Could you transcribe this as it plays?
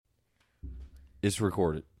It's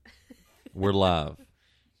recorded. We're live.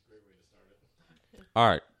 All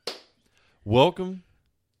right. Welcome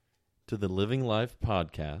to the Living Life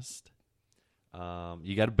Podcast.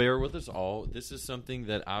 You got to bear with us all. This is something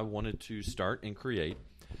that I wanted to start and create,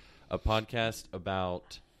 a podcast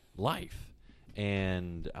about life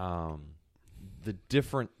and the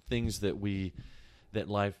different things that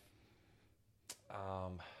life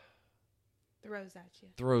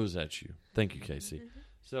throws at you. Thank you, Casey.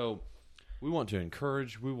 So we want to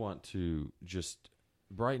encourage, we want to just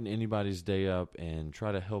brighten anybody's day up and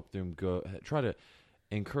try to help them try to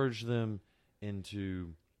encourage them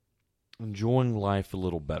into enjoying life a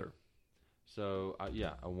little better. So, I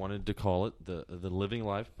wanted to call it the Living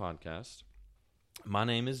Life Podcast. My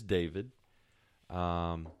name is David,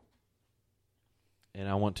 and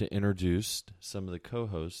I want to introduce some of the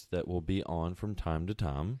co-hosts that will be on from time to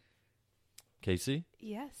time. Casey?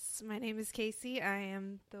 Yes, my name is Casey. I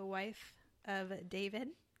am the wife of David,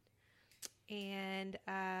 and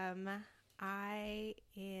I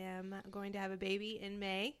am going to have a baby in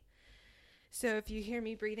May. So if you hear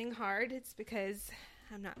me breathing hard, it's because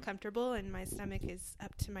I'm not comfortable and my stomach is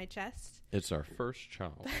up to my chest. It's our first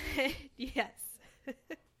child. Yes.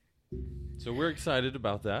 So we're excited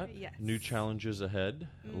about that. Yes. New challenges ahead.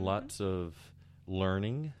 Mm-hmm. Lots of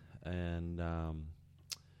learning and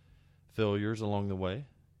failures along the way.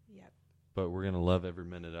 Yep. But we're going to love every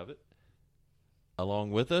minute of it.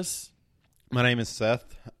 Along with us, my name is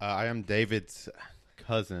Seth. I am David's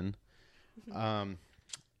cousin. I'm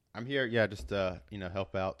here, just to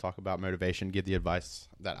help out, talk about motivation, give the advice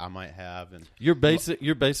that I might have, and you're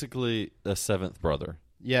basically a seventh brother.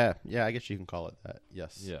 Yeah, I guess you can call it that.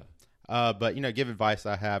 Yes. Yeah. But give advice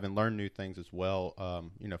I have and learn new things as well.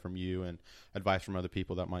 From you and advice from other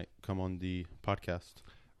people that might come on the podcast.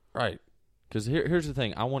 Right. Because here's the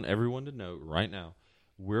thing: I want everyone to know right now,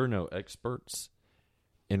 we're no experts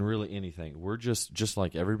in really anything. We're just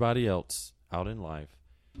like everybody else out in life.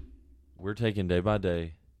 We're taking day by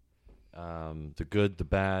day, the good, the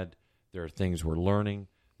bad. There are things we're learning.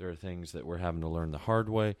 There are things that we're having to learn the hard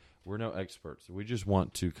way. We're no experts. We just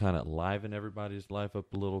want to kind of liven everybody's life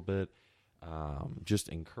up a little bit, just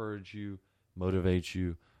encourage you, motivate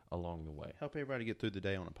you along the way. Help everybody get through the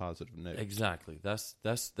day on a positive note. Exactly. That's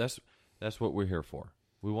what we're here for.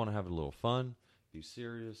 We want to have a little fun, be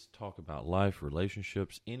serious, talk about life,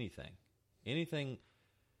 relationships, anything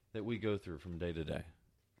that we go through from day to day.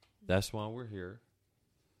 That's why we're here.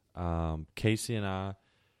 Casey and I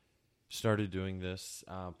started doing this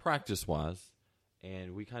practice-wise,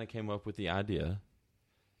 and we kind of came up with the idea,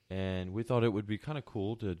 and we thought it would be kind of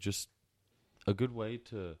cool to just a good way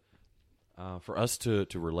to for us to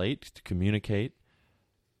relate, to communicate.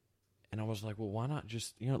 And I was like, well, why not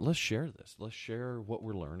just, let's share this. Let's share what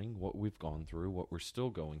we're learning, what we've gone through, what we're still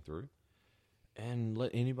going through, and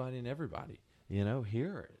let anybody and everybody,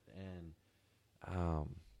 hear it. And,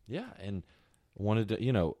 and I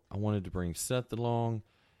wanted to bring Seth along.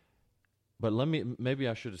 But maybe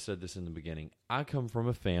I should have said this in the beginning. I come from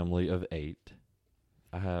a family of 8.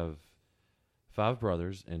 I have 5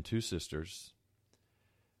 brothers and 2 sisters.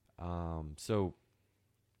 So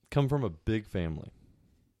come from a big family.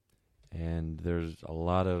 And there's a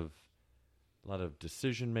lot of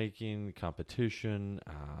decision making, competition,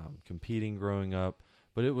 competing growing up.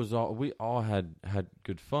 But we all had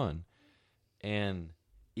good fun. And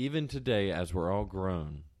even today, as we're all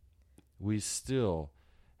grown, we still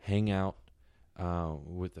hang out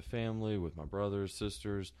with the family, with my brothers,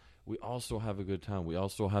 sisters. We also have a good time. We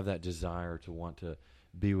also have that desire to want to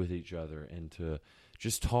be with each other and to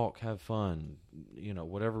just talk, have fun,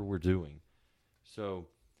 whatever we're doing. So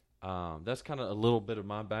that's kind of a little bit of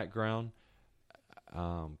my background.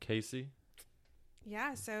 Casey?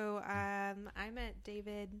 Yeah, so I met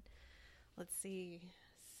David,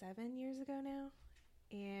 7 years ago now.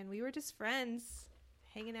 And we were just friends,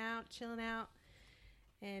 hanging out, chilling out.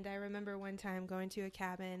 And I remember one time going to a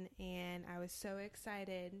cabin, and I was so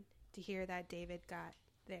excited to hear that David got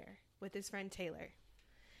there with his friend Taylor.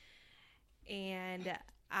 And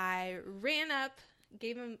I ran up,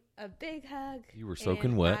 gave him a big hug. You were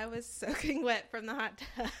soaking wet. I was soaking wet from the hot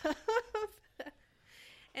tub.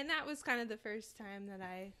 And that was kind of the first time that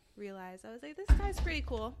I realized, I was like, this guy's pretty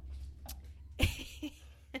cool.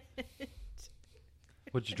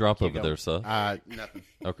 What'd you drop over there, Seth? Nothing.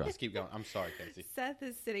 Okay. Just keep going. I'm sorry, Casey. Seth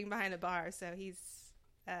is sitting behind a bar, so he's,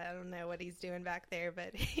 I don't know what he's doing back there,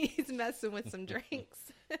 but he's messing with some drinks.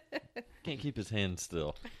 Can't keep his hands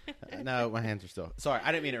still. No, my hands are still. Sorry,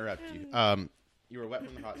 I didn't mean to interrupt you. You were wet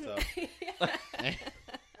from the hot tub.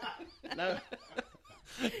 No.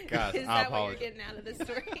 Guys, Is I that what you're apologize. getting out of the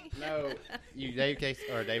story? No, you gave Case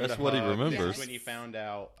or David. That's a what he hug remembers. when you found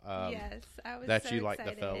out Yes, I was that so you liked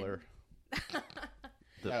the excited.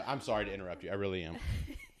 feller. I'm sorry to interrupt you. I really am.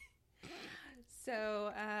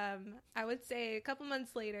 So I would say a couple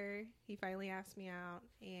months later, he finally asked me out,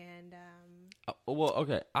 and Well,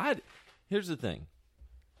 okay. Here's the thing.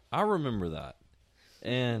 I remember that,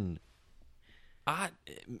 and I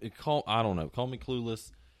don't know. Call me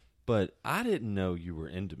clueless, but I didn't know you were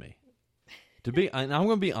into me. And I'm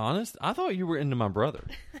going to be honest. I thought you were into my brother.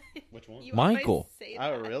 Which one? you Michael. always say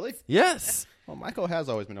Oh, that. really? Yes, Well, Michael has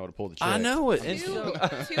always been able to pull the tricks. I know it. And Two,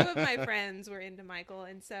 so, two of my friends were into Michael,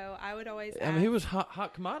 and so I would always ask, I mean, he was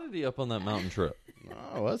hot commodity up on that mountain trip.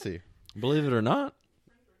 Oh, was he? Believe it or not.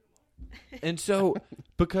 And so,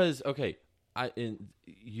 because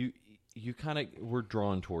you kind of were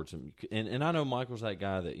drawn towards him, and I know Michael's that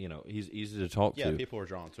guy that he's easy to talk Yeah, to. people were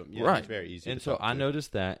drawn to him. Yeah, Right. He's very easy. And to so talk I to.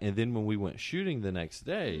 noticed that, and then when we went shooting the next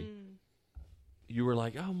day, Mm. you were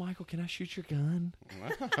like, "Oh, Michael, can I shoot your gun?"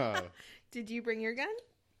 Wow. Did you bring your gun?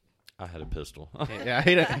 I had a pistol. Yeah,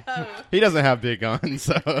 he doesn't have big guns,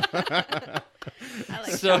 so I like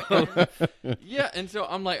So- shotguns. Yeah, and so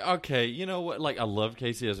I'm like, okay, you know what? Like, I loved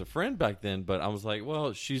Casey as a friend back then, but I was like,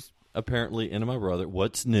 well, she's apparently into my brother.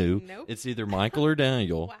 What's new? Nope. It's either Michael or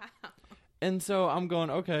Daniel. Wow. And so I'm going,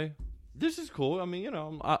 okay, this is cool. I mean,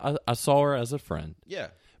 I saw her as a friend. yeah.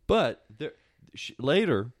 But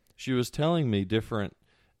later, she was telling me different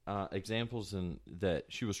examples and that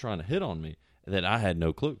she was trying to hit on me that I had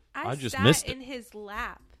no clue. I just sat missed in it. his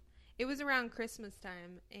lap. It was around Christmas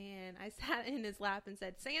time, and I sat in his lap and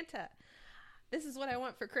said, "Santa, this is what I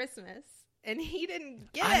want for Christmas." And he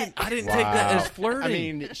didn't get it. I didn't take that as Wow. flirting. I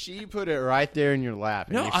mean, she put it right there in your lap.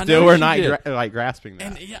 And No, you I still know were she not did. grasping that.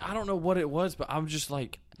 and yeah, I don't know what it was, but I'm just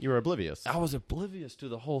like, You were oblivious. I was oblivious to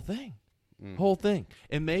the whole thing. Mm. Whole thing.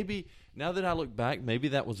 And maybe, now that I look back, maybe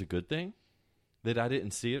that was a good thing that I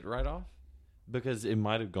didn't see it right off because it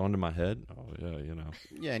might have gone to my head. Oh, yeah,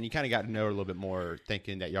 Yeah, and you kind of got to know her a little bit more,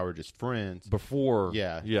 thinking that y'all were just friends. Before,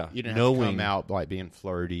 Yeah, yeah. You didn't have knowing, to come out like being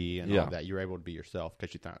flirty and Yeah. all that. You were able to be yourself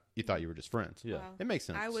because you thought you were just friends. Yeah. Well, It makes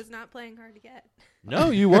sense. I was not playing hard to get. No,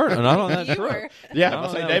 you weren't. Not on that You trip. were. Yeah, No, I'll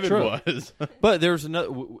say that David was was. But there was another.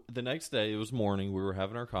 The next day, it was morning. We were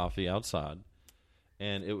having our coffee outside,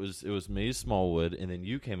 and it was me, Smallwood, and then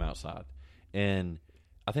you came outside, and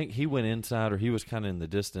I think he went inside or he was kind of in the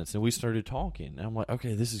distance, and we started talking. And I'm like,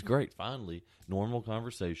 okay, this is great. Finally, normal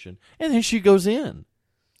conversation, and then she goes in.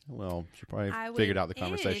 Well, she probably I figured went out the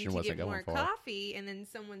conversation in to wasn't get going more far. coffee, and then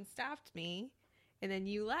someone stopped me, and then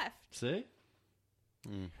you left. See?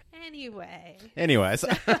 Anyway. Anyways,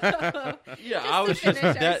 Yeah, Just I to was just finish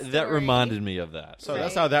our that story. reminded me of that. so Right.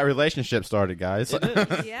 that's how that relationship started, guys. It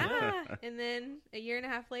is. Yeah. And then a year and a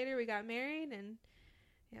half later, we got married, and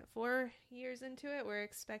 4 years into it, we're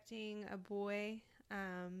expecting a boy,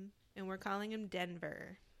 and we're calling him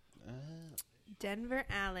Denver. Denver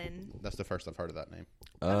Allen. That's the first I've heard of that name.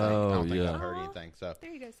 I Oh don't think yeah. I've heard Aw. anything. So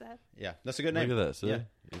There you go, Seth. yeah, that's a good Look name. at that. See? Yeah.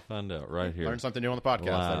 You find out right here. Learn something new on the podcast,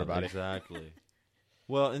 Live, everybody. Exactly.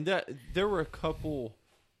 Well, and that there were a couple.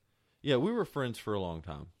 Yeah, we were friends for a long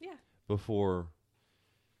time Yeah. before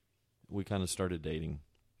we kind of started dating.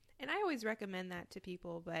 And I always recommend that to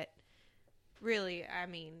people, but really, I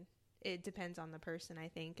mean, it depends on the person, I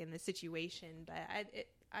think, and the situation. But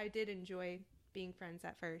I did enjoy being friends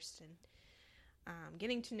at first and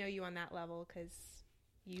getting to know you on that level, because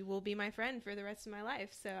you will be my friend for the rest of my life.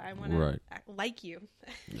 So I want Right. to like you.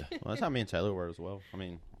 Well, that's how me and Taylor were as well. I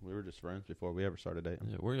mean, we were just friends before we ever started dating.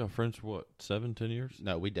 Yeah, were y'all friends for what, 7, 10 years?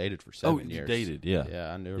 No, we dated for Oh, 7 you years. dated, yeah.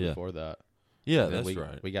 Yeah, I knew her Yeah. before that. Yeah, And then that's we,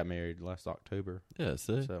 right. We got married last October. Yeah,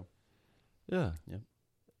 see? So Yeah,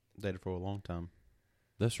 dated for a long time.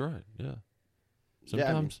 that's right. Yeah. Yeah,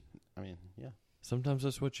 Sometimes, I mean, yeah. sometimes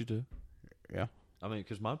that's what you do. Yeah. I mean,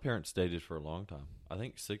 because my parents dated for a long time. I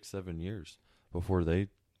think 6, 7 years before they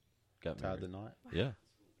got Tied married. the knot. Yeah.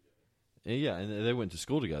 Yeah, and they went to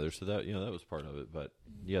school together, so that that was part of it. But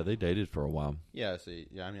yeah, they dated for a while. Yeah, see,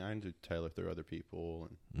 yeah, I mean, I knew Taylor through other people,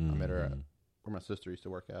 and I met her at Mhm. where my sister used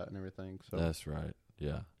to work at and everything. So That's right.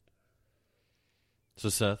 Yeah. So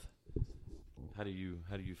Seth, how do you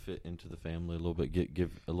fit into the family a little bit?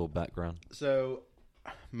 Give a little background. So,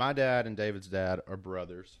 my dad and David's dad are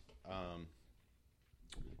brothers.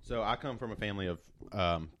 So I come from a family of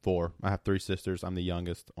 4. I have 3 sisters. I'm the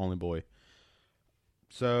youngest, only boy.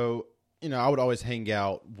 So, I would always hang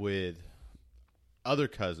out with other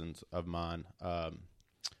cousins of mine when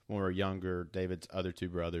we were younger. David's other 2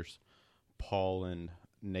 brothers, Paul and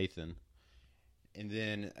Nathan. And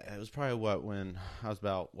then it was probably when I was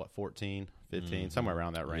about 14, 15, somewhere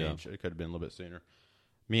around that range. It could have been a little bit sooner.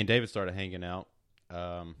 me and David started hanging out.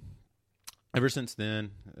 Ever since then,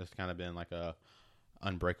 it's kind of been like a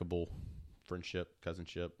unbreakable friendship,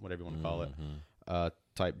 cousinship, whatever you want to call it,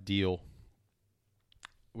 type deal.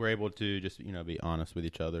 We're able to just, be honest with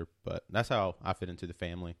each other, but that's how I fit into the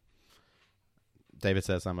family. David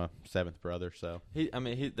says I'm a seventh brother, so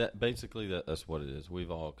that's what it is.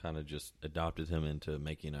 We've all kind of just adopted him into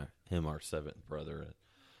making him our seventh brother.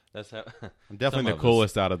 That's how I'm definitely the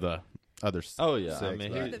coolest out of the other. Oh yeah, six,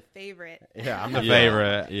 you're the favorite. Yeah, I'm the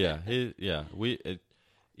favorite. Yeah,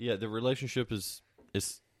 the relationship is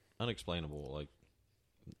unexplainable. Like,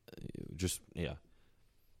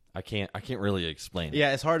 I can't really explain it.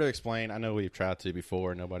 Yeah, it's hard to explain. I know we've tried to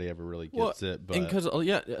before. Nobody ever really gets it. But because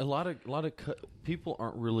a lot of people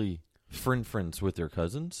aren't really friends with their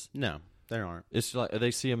cousins. No, they aren't. It's like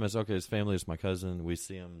they see him as his family is my cousin. We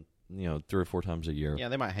see him, 3 or 4 times a year. Yeah,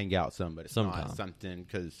 they might hang out some, but it's not something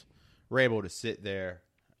because we're able to sit there,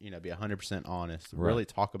 be 100% honest, really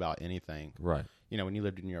talk about anything. Right. When you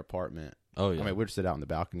lived in your apartment. Oh yeah. I mean, we'd sit out in the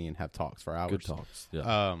balcony and have talks for hours. Good talks.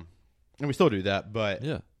 Yeah. And we still do that, but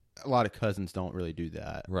yeah. A lot of cousins don't really do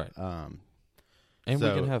that. Right. And we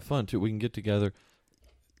can have fun too. We can get together.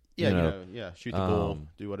 Yeah, shoot the bull,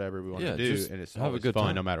 do whatever we want to do, and it's have a good fun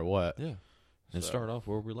time no matter what. Yeah. And start off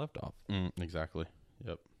where we left off. Exactly.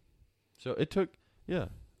 Yep. So it took, I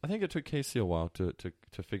think it took Casey a while to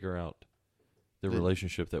figure out the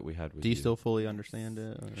relationship that we had with you. Do you still fully understand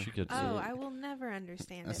it? She gets I will never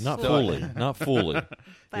understand it. Not fully. Not fully.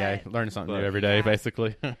 Yeah, learning something new every day,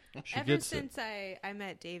 basically. Ever since I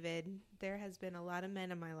met David, there has been a lot of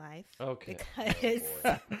men in my life. Okay. Because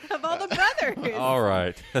of all the brothers. All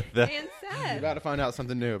right. And You're Seth. about to find out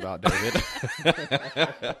something new about David.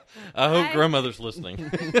 I hope grandmother's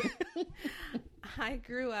listening. I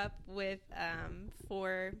grew up with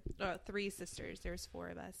 3 sisters. There's 4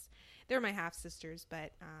 of us. They're my half sisters,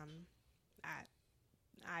 but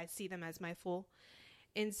I see them as my full.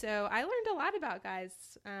 And so I learned a lot about guys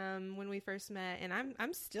when we first met, and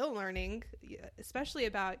I'm still learning, especially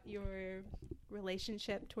about your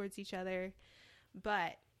relationship towards each other.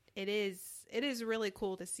 But it is really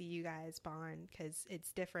cool to see you guys bond because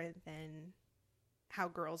it's different than how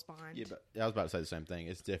girls bond. Yeah, but I was about to say the same thing.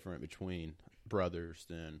 It's different between brothers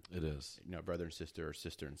than it is. Brother and sister or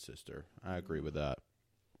sister and sister. I agree with that.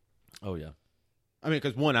 Oh yeah. I mean,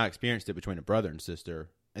 because I experienced it between a brother and sister,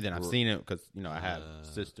 and then I've seen it because I have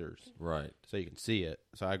sisters, right? So you can see it.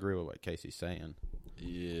 So I agree with what Casey's saying.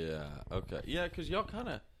 Yeah. Okay. Yeah, because y'all kind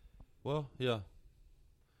of,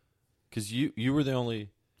 because you were the only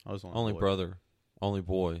boy. brother, only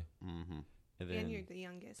boy, and you're the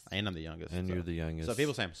youngest, and I'm the youngest, and you're the youngest. So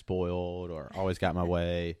people say I'm spoiled or always got my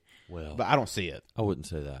way. Well, but I don't see it. I wouldn't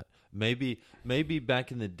say that. Maybe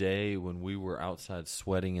back in the day when we were outside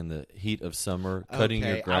sweating in the heat of summer, cutting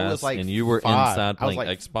your grass, and you were inside playing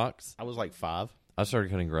Xbox. I was like 5. I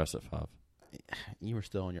started cutting grass at 5. You were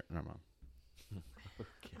still on your. Never mind.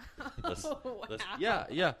 Yeah.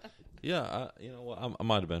 You know what? I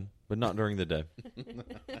might have been, but not during the day.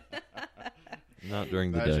 Not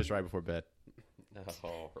during the day. That's just right before bed.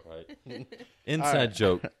 All right. Inside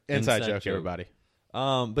joke. Inside joke, everybody.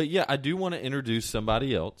 But yeah, I do want to introduce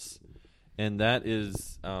somebody else, and that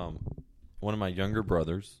is one of my younger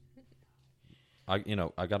brothers. I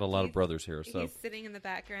got a lot of brothers here, so he's sitting in the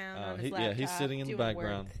background on his laptop. Yeah, he's sitting in the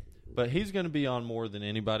background, but he's going to be on more than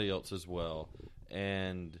anybody else as well.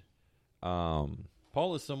 And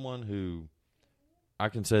Paul is someone who I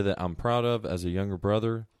can say that I'm proud of as a younger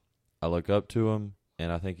brother. I look up to him,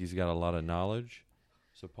 and I think he's got a lot of knowledge.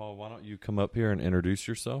 So, Paul, why don't you come up here and introduce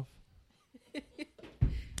yourself?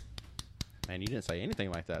 Man, you didn't say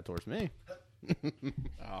anything like that towards me.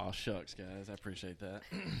 Oh, shucks, guys. I appreciate that.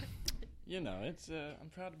 It's I'm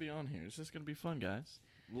proud to be on here. It's just going to be fun, guys.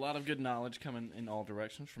 A lot of good knowledge coming in all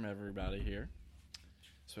directions from everybody here.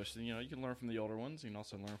 Especially, you can learn from the older ones. You can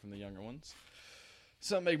also learn from the younger ones.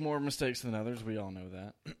 Some make more mistakes than others. We all know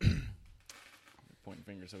that. Pointing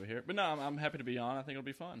fingers over here. But no, I'm happy to be on. I think it'll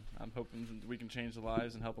be fun. I'm hoping we can change the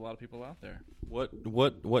lives and help a lot of people out there.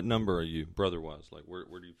 What number are you, brother-wise? Like, where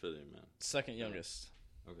do you fit in, man? Second youngest.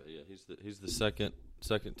 Okay, yeah, he's the second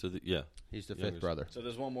to the He's the youngest. 5th brother. So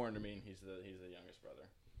there's one more under me, and he's the youngest brother.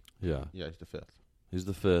 Yeah, he's the 5th. He's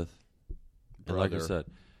the 5th. And like I said,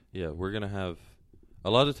 we're gonna have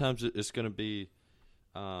a lot of times it's gonna be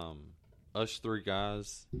us 3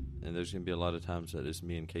 guys, and there's gonna be a lot of times that it's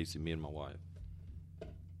me and Casey, me and my wife.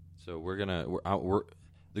 So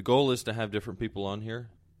the goal is to have different people on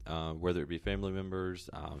here, whether it be family members,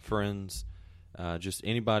 friends, just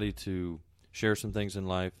anybody to share some things in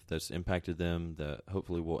life that's impacted them that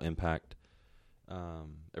hopefully will impact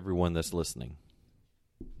everyone that's listening.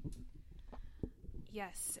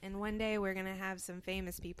 Yes, and one day we're gonna have some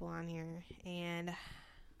famous people on here, and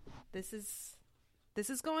this is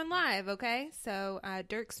going live, okay? So,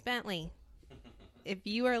 Dirk Bentley, if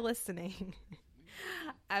you are listening,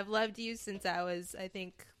 I've loved you since I was, I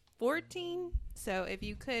think, 14. So, if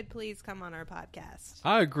you could please come on our podcast.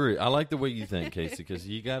 I agree. I like the way you think, Casey, because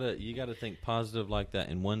you gotta think positive like that,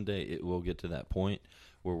 and one day it will get to that point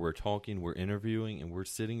where we're talking, we're interviewing, and we're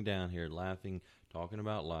sitting down here laughing, talking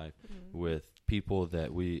about life with people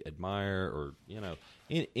that we admire, or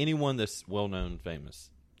anyone that's well known, famous.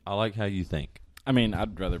 I like how you think. I mean,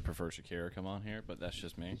 I'd rather prefer Shakira come on here, but that's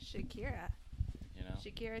just me. Shakira. You know,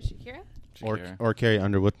 Shakira. Or Carrie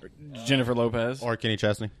Underwood Jennifer Lopez. or Kenny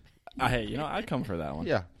Chesney. Hey, I'd come for that one.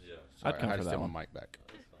 Yeah. I'd come I for just that take one. my mic back.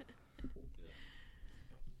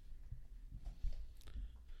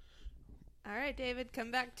 All right, David,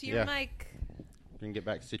 come back to your Yeah. mic. We can get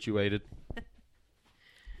back situated.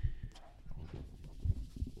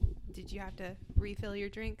 Did you have to refill your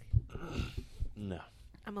drink? No.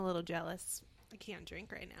 I'm a little jealous. I can't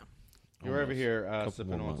drink right now. You're over here Couple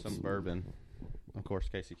sipping more on months. some bourbon. Of course,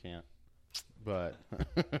 Casey can't. But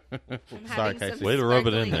I'm sorry, having Casey. some Way to rub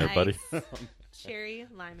it in sparkling there, buddy. ice. Cherry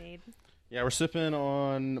limeade. Yeah, we're sipping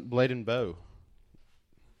on Blade and Bow.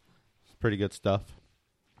 It's pretty good stuff.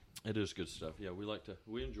 It is good stuff. Yeah,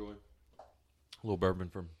 we enjoy a little bourbon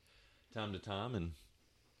from time to time, and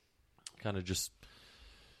kind of just,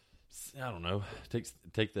 I don't know, take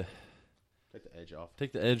the Take the edge off.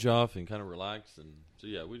 take the edge off and kind of relax. And so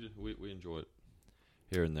yeah, we enjoy it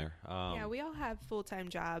here and there. Yeah, we all have full-time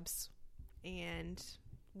jobs, and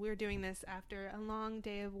we're doing this after a long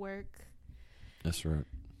day of work. That's right.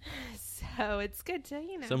 So it's good to,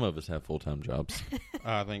 Some of us have full-time jobs.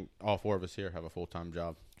 I think all four of us here have a full-time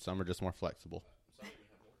job. Some are just more flexible.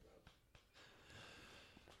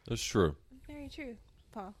 That's true. Very true,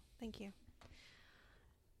 Paul. Thank you.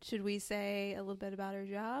 Should we say a little bit about our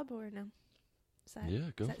job, or no? Yeah,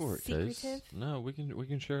 go for it, Case. secretive? No, we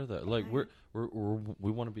can share that. Like All right.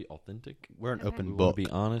 we want to be authentic. We're an Okay. open We want book. to be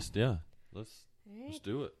honest. Yeah, let's All right.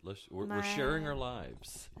 do it. We're sharing our My-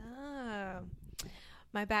 lives. Oh.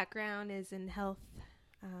 My background is in health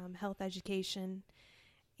education,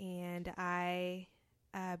 and I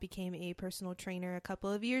became a personal trainer a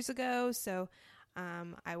couple of years ago. So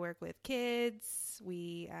I work with kids.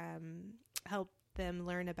 We help them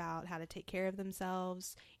learn about how to take care of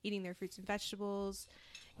themselves, eating their fruits and vegetables,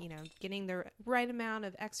 getting the right amount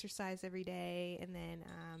of exercise every day. And then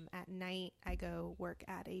at night, I go work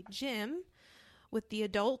at a gym with the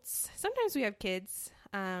adults. Sometimes we have kids.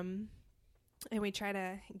 And we try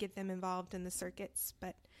to get them involved in the circuits.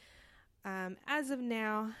 But as of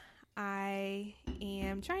now, I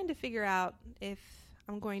am trying to figure out if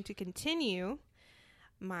I'm going to continue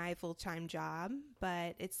my full-time job.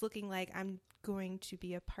 But it's looking like I'm going to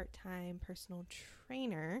be a part-time personal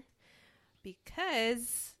trainer,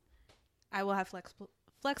 because I will have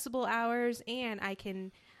flexible hours, and I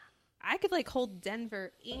could like hold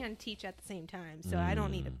Denver and teach at the same time. So I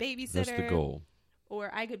don't need a babysitter. That's the goal. Or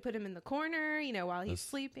I could put him in the corner, while he's That's-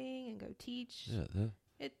 sleeping, and go teach. Yeah,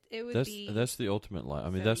 It would be that's the ultimate life. I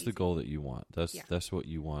mean, so that's the easy. goal that you want. That's Yeah. that's what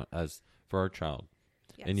you want as for our child.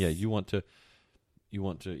 yes. And yeah, you want to,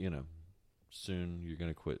 soon you're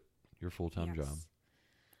going to quit your full-time Yes. job.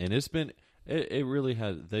 And it really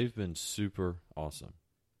has. They've been super awesome.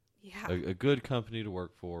 Yeah. A good company to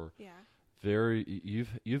work for. Yeah.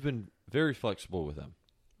 You've been very flexible with them.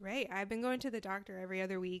 Right. I've been going to the doctor every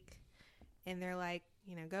other week, and they're like,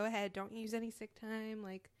 go ahead, don't use any sick time,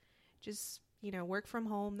 like just work from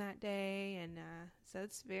home that day. And so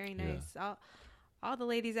it's very Yeah. nice. All the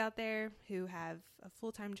ladies out there who have a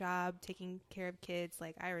full-time job taking care of kids,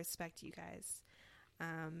 like, I respect you guys.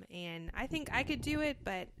 And I think I could do it,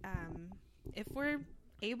 but if we're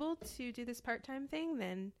able to do this part-time thing,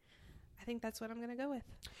 then I think that's what I'm going to go with.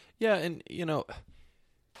 Yeah, and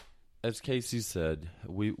as Casey said,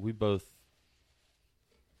 we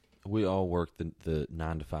all work the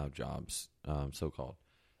 9-to-5 jobs, so-called,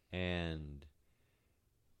 and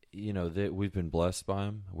that we've been blessed by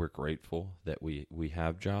them. We're grateful that we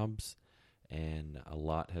have jobs, and a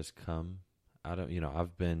lot has come out of.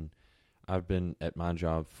 I've been at my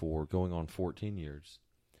job for going on 14 years,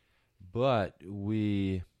 but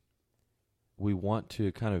we want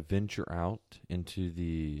to kind of venture out into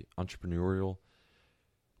the entrepreneurial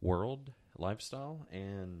world, lifestyle,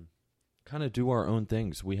 and kind of do our own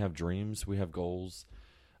things. We have dreams, we have goals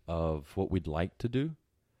of what we'd like to do,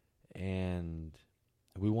 and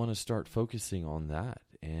we want to start focusing on that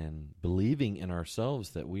and believing in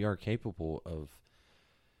ourselves that we are capable of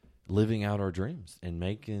living out our dreams and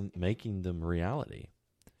making them reality.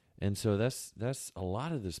 And so that's a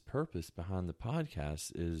lot of this purpose behind the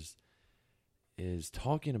podcast is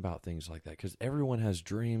talking about things like that, because everyone has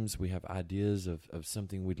dreams. We have ideas of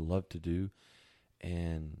something we'd love to do,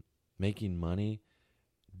 and making money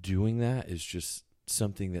doing that is just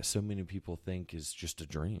something that so many people think is just a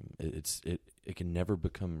dream. It can never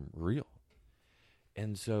become real.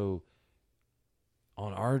 And so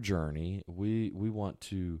on our journey, we want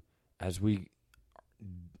to, as we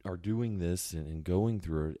are doing this and going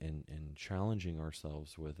through it and challenging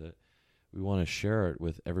ourselves with it, we want to share it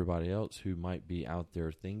with everybody else who might be out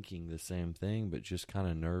there thinking the same thing, but just kind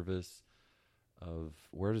of nervous of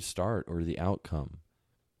where to start or the outcome.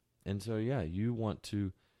 And so, yeah, you want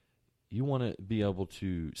to be able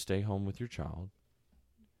to stay home with your child,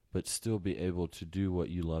 but still be able to do what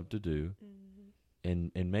you love to do,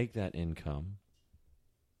 and make that income,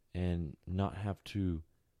 and not have to,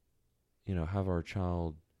 have our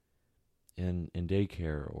child in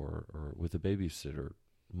daycare or with a babysitter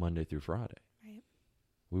Monday through Friday. Right.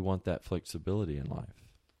 We want that flexibility in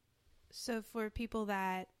life. So for people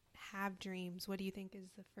that have dreams, what do you think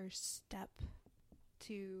is the first step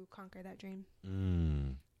to conquer that dream?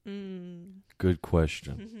 Good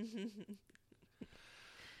question.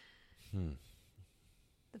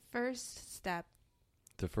 The first step.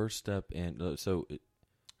 The first step, and I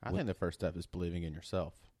think the first step is believing in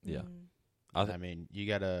yourself. Yeah. I mean, you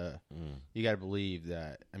gotta believe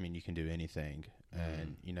that. I mean, you can do anything,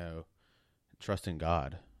 and trust in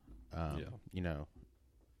God.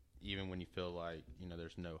 Even when you feel like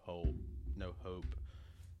there's no hope.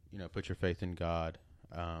 Put your faith in God.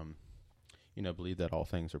 Believe that all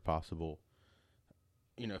things are possible.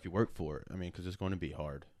 If you work for it. I mean, because it's going to be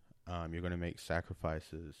hard. You're going to make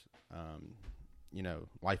sacrifices.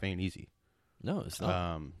 Life ain't easy. No, it's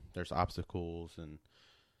not. There's obstacles and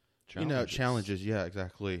challenges. Yeah,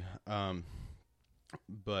 exactly.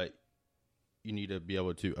 But you need to be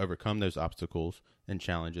able to overcome those obstacles and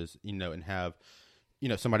challenges, and have,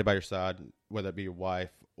 somebody by your side, whether it be your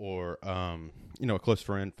wife or, a close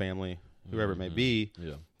friend, family, whoever it may be,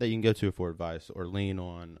 that you can go to for advice or lean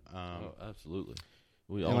on. Absolutely.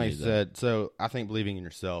 We all like I need said, so I think believing in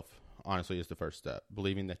yourself, honestly, is the first step.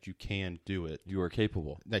 Believing that you can do it. You are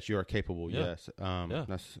capable. That you are capable, Yeah. yes.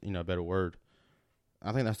 That's, a better word.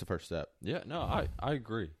 I think that's the first step. Yeah, no, I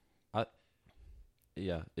agree.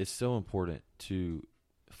 It's so important to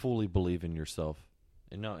fully believe in yourself.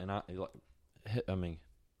 Head on,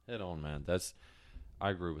 man. I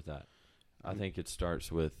agree with that. I think it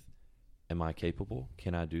starts with, am I capable?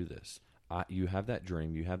 Can I do this? You have that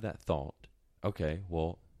dream, you have that thought. Okay,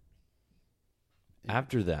 well,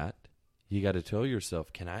 after that, you got to tell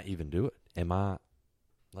yourself, can I even do it? Am I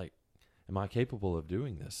capable of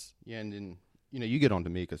doing this? Yeah, and then, you get on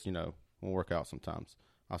to me because, when we work out sometimes,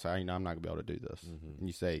 I'll say, I'm not going to be able to do this. Mm-hmm. And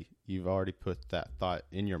you say, you've already put that thought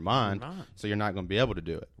in your mind, so you're not going to be able to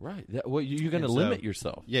do it. Right. You're going to limit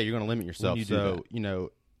yourself. Yeah, you're going to limit yourself. When you do that.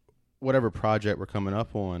 Whatever project we're coming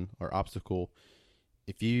up on or obstacle,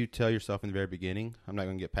 if you tell yourself in the very beginning, I'm not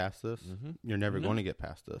going to get past this, you're never going to get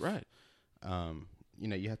past this. Right.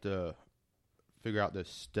 You have to figure out those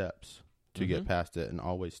steps to get past it and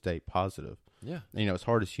always stay positive. Yeah. And, it's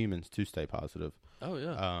hard as humans to stay positive. Oh,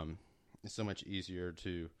 yeah. It's so much easier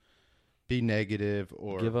to be negative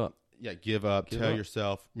or give up. Yeah, give up. Tell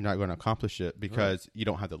yourself you're not going to accomplish it because you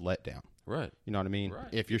don't have the letdown. Right. You know what I mean? Right.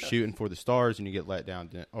 If you're shooting for the stars and you get let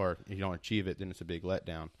down, or if you don't achieve it, then it's a big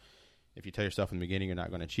letdown. If you tell yourself in the beginning you're not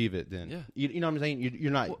going to achieve it, then you know what I'm saying?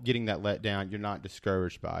 You're not getting that letdown. You're not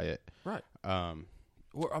discouraged by it. Right.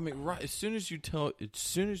 Right. As soon as you tell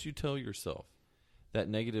yourself that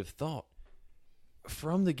negative thought,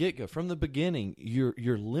 from the get-go, from the beginning,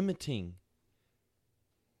 you're limiting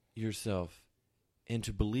yourself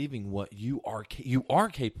into believing what you are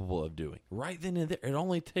capable of doing. Right then and there, it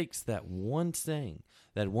only takes that one saying,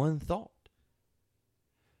 that one thought.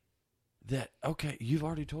 That you've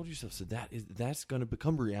already told yourself, so that's going to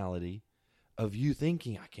become reality of you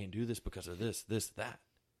thinking, I can't do this because of this, that.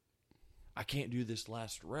 I can't do this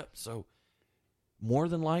last rep. So more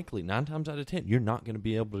than likely, 9 times out of 10, you're not going to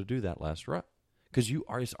be able to do that last rep. Because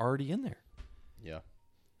it's already in there. Yeah.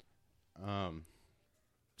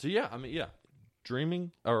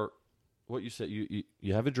 Dreaming, or what you said,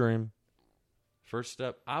 you have a dream. First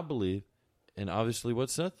step, I believe, and obviously what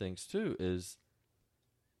Seth thinks too, is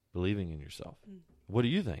believing in yourself. What do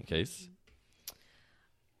you think, Case?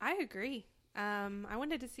 I agree. I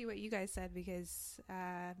wanted to see what you guys said because,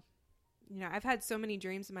 I've had so many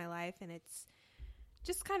dreams in my life and it's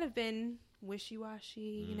just kind of been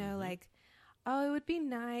wishy-washy, like, oh, it would be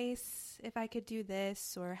nice if I could do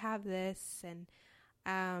this or have this. And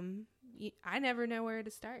I never know where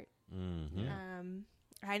to start. Mm-hmm.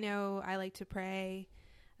 I know I like to pray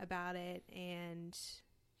about it and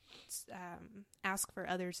ask for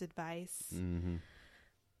others' advice. Mm-hmm.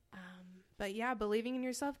 But yeah, believing in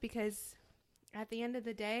yourself, because at the end of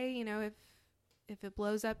the day, you know, if it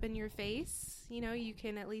blows up in your face, you know, you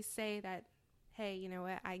can at least say that, hey, you know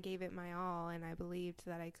what, I gave it my all and I believed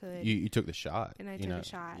that I could. You took the shot. And I you took know? a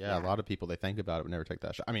shot. Yeah, a lot of people, they think about it but never take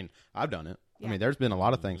that shot. I mean, I've done it. Yeah. I mean, there's been a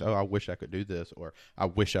lot of things. Oh, I wish I could do this, or I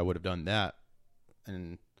wish I would have done that.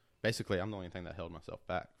 And basically, I'm the only thing that held myself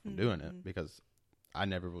back from doing it, because I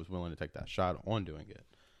never was willing to take that shot on doing it.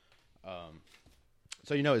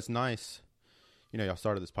 So, you know, it's nice. You know, y'all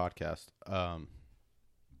started this podcast. I'm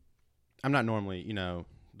not normally, you know,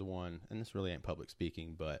 the one, and this really ain't public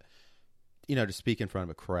speaking, but, you know, to speak in front of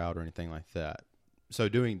a crowd or anything like that. So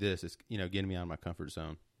doing this is, you know, getting me out of my comfort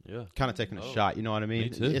zone. Yeah. Kind of taking a shot, you know what I mean? Me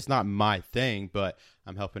too. It's not my thing, but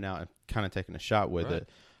I'm helping out and kind of taking a shot with Right. it.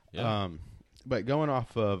 Yeah. But going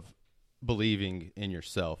off of believing in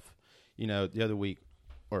yourself, you know, the other week,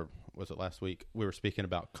 or was it last week, we were speaking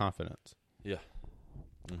about confidence. Yeah.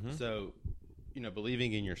 Mm-hmm. So, you know,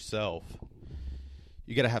 believing in yourself,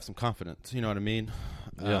 you got to have some confidence, you know what I mean?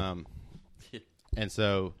 Yeah. And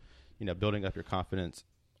so, you know, building up your confidence,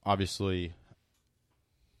 obviously,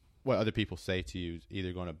 what other people say to you is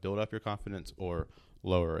either going to build up your confidence or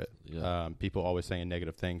lower it. Yeah. People always saying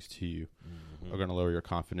negative things to you Mm-hmm. are going to lower your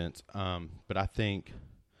confidence. But I think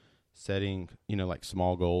setting, you know, like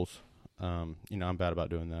small goals, you know, I'm bad about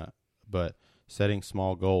doing that, but setting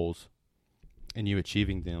small goals and you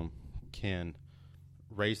achieving them can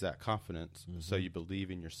raise that confidence, so you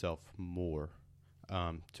believe in yourself more,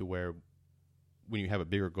 to where when you have a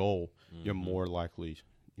bigger goal, you're more likely,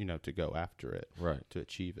 you know, to go after it, Right. to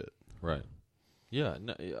achieve it. Right. Yeah.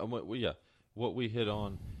 No, yeah. What we hit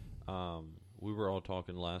on, we were all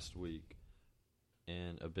talking last week,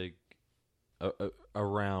 and a big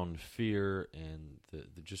around fear and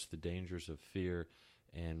the just the dangers of fear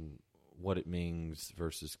and what it means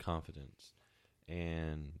versus confidence,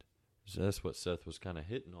 and so that's what Seth was kind of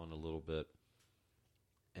hitting on a little bit.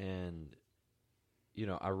 And you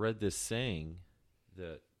know, I read this saying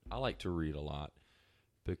that I like to read a lot,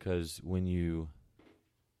 because when you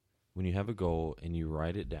have a goal and you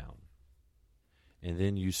write it down, and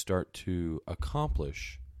then you start to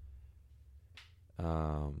accomplish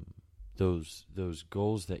those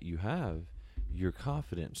goals that you have, your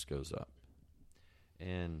confidence goes up.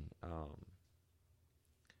 And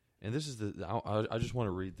this is I just want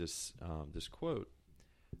to read this this quote.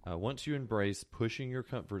 Once you embrace pushing your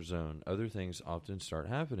comfort zone, other things often start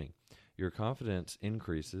happening. Your confidence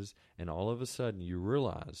increases, and all of a sudden you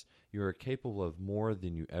realize you are capable of more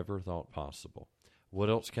than you ever thought possible. What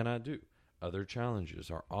else can I do? Other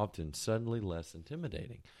challenges are often suddenly less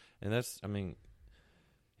intimidating. And that's, I mean,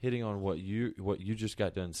 hitting on what you just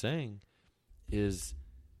got done saying is,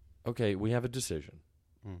 okay, we have a decision.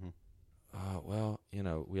 Mm-hmm. Well, you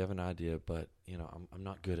know, we have an idea, but, you know, I'm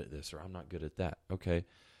not good at this, or I'm not good at that. Okay,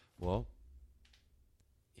 well,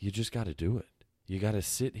 you just got to do it. You got to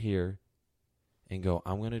sit here and go,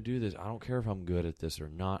 I'm going to do this. I don't care if I'm good at this or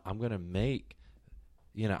not. I'm going to make,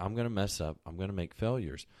 you know, I'm going to mess up. I'm going to make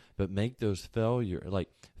failures. But make those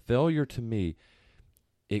failure to me,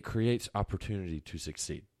 it creates opportunity to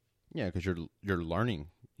succeed. Yeah, because you're learning.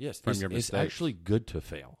 Yes, from your mistakes. It's actually good to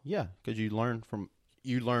fail. Yeah, because you learn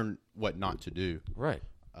what not to do. Right.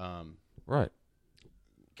 Right.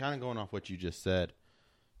 Kind of going off what you just said,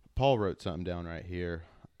 Paul wrote something down right here.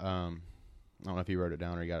 I don't know if he wrote it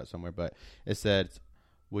down or he got it somewhere, but it said,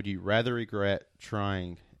 would you rather regret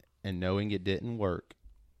trying and knowing it didn't work,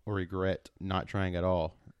 or regret not trying at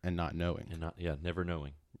all and not knowing? And never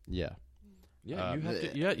knowing. Yeah. Yeah, you have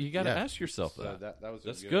to. Yeah, you got to ask yourself so that. was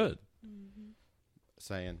That's good.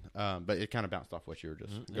 saying. But it kind of bounced off what you were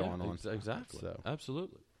just going on. Exactly. So.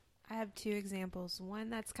 Absolutely. I have two examples.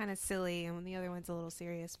 One that's kind of silly, and the other one's a little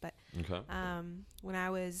serious. But Okay. when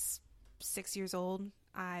I was 6 years old,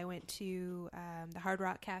 I went to the Hard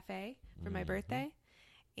Rock Cafe for my birthday,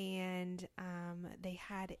 and they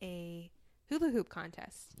had a hula hoop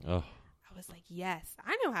contest. Oh. I was like, yes,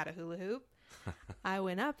 I know how to hula hoop. I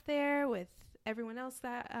went up there with everyone else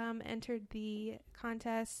that entered the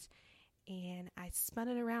contest, and I spun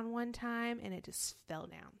it around one time, and it just fell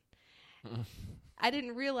down. I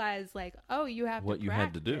didn't realize, like, oh, you have what to you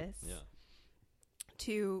had to do. Yeah.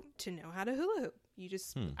 to know how to hula hoop. You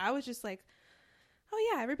just, I was just like,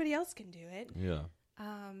 oh yeah, everybody else can do it. Yeah.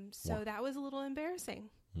 So that was a little embarrassing.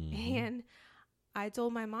 Mm-hmm. And I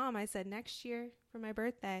told my mom, I said, next year for my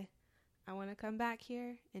birthday, I want to come back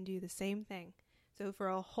here and do the same thing. So for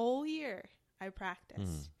a whole year, I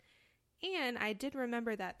practiced. And I did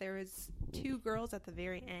remember that there was 2 girls at the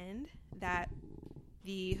very end that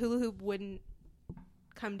the hula hoop wouldn't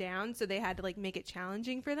come down, so they had to like make it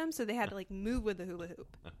challenging for them, so they had to like move with the hula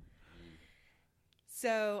hoop.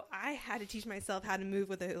 So I had to teach myself how to move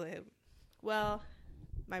with the hula hoop. Well,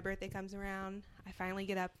 my birthday comes around, I finally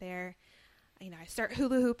get up there, I start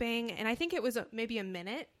hula hooping, and I think it was maybe a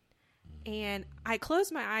minute, and I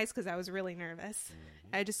closed my eyes because I was really nervous.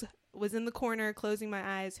 I just was in the corner closing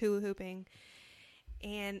my eyes, hula hooping,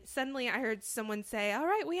 and suddenly I heard someone say, "All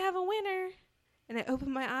right, we have a winner." And I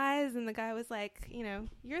opened my eyes, and the guy was like,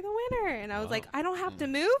 "You're the winner." And I was like, "I don't have to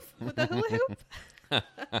move with the hula hoop."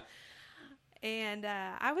 And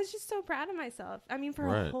I was just so proud of myself. I mean,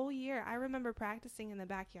 for a whole year, I remember practicing in the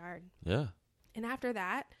backyard. Yeah. And after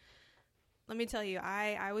that, let me tell you,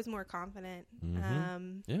 I was more confident. Yeah,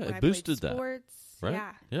 when it I boosted played that. sports.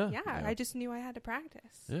 Right? Yeah. I just knew I had to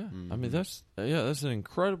practice. Yeah. I mean, that's an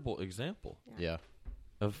incredible example Yeah.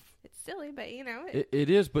 of. It's silly, but It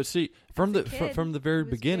is, but see, from As the a kid, from the very it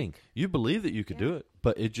was beginning, big. you believed that you could do it,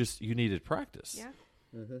 but you needed practice. Yeah.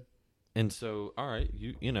 And so, all right,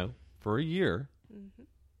 for a year, Mm-hmm.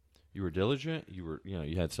 you were diligent. You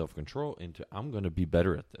had self-control into, I'm going to be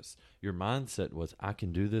better at this. Your mindset was, I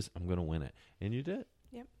can do this. I'm going to win it. And you did.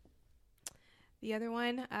 Yep. The other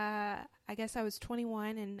one, I guess I was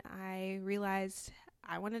 21 and I realized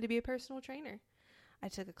I wanted to be a personal trainer. I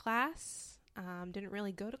took a class, didn't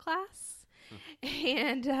really go to class,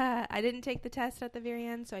 and I didn't take the test at the very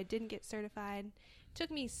end, so I didn't get certified. It took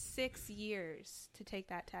me 6 years to take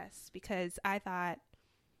that test because I thought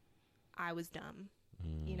I was dumb.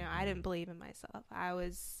 I didn't believe in myself.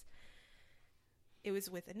 It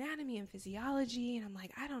was with anatomy and physiology, and I'm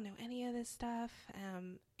like, I don't know any of this stuff.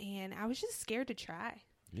 And I was just scared to try.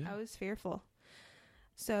 Yeah. I was fearful.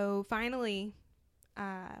 So finally,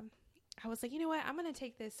 I was like, you know what? I'm going to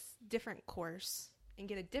take this different course and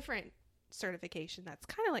get a different certification that's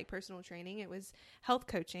kind of like personal training. It was health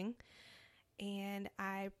coaching. And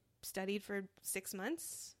I studied for 6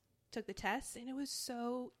 months, took the test, and it was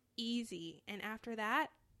so easy. And after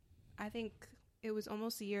that, I think it was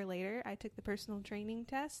almost a year later, I took the personal training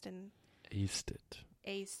test and Aced it.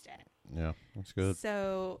 Yeah, that's good.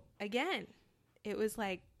 So again, it was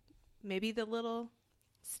like maybe the little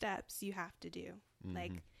steps you have to do.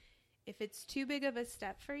 Like if it's too big of a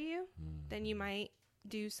step for you, then you might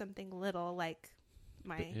do something little like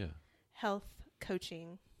my health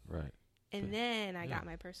coaching. Right. And then I got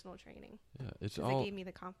my personal training. Yeah, it's 'Cause all it gave me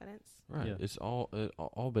the confidence. right. Yeah. It's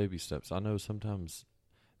all baby steps. I know sometimes,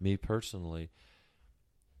 me personally,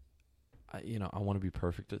 I want to be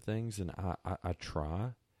perfect at things, and I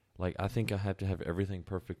try. Like I think I have to have everything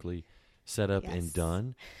perfectly set up and Yes.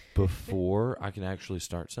 done before I can actually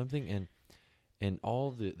start something. And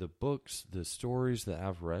all the books, the stories that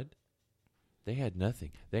I've read, they had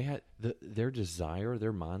nothing. They had their desire,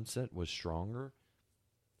 their mindset was stronger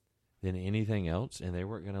than anything else, and they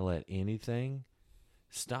weren't going to let anything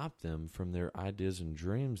stop them from their ideas and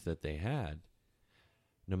dreams that they had,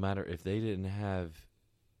 no matter if they didn't have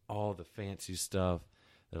all the fancy stuff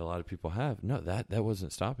that a lot of people have. No, that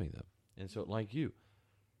wasn't stopping them. And so, like you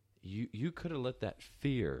could have let that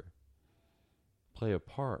fear play a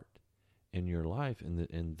part in your life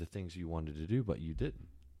and the things you wanted to do, but you didn't.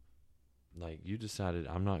 Like you decided,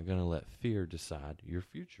 I'm not going to let fear decide your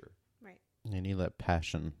future. Right. And you let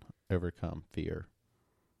passion overcome fear.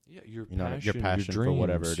 Yeah, your You know, passion, your passion your for dreams,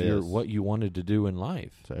 whatever it your, is. what you wanted to do in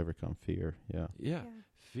life. To overcome fear. Yeah. Yeah.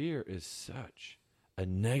 Fear is such a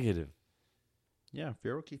negative. Yeah,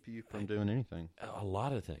 fear will keep you from doing anything. A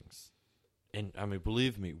lot of things. And I mean,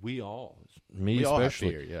 believe me, we all We all have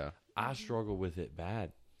especially, fear, yeah. I struggle with it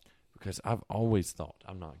bad because I've always thought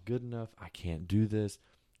I'm not good enough. I can't do this.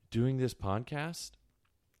 Doing this podcast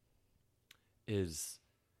is,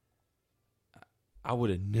 I would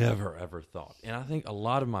have never, ever thought. And I think a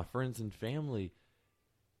lot of my friends and family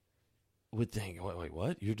would think, wait,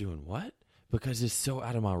 what? You're doing what? Because it's so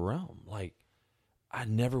out of my realm. Like, I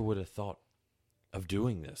never would have thought of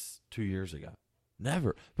doing this 2 years ago.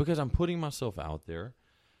 Never. Because I'm putting myself out there.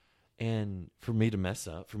 And for me to mess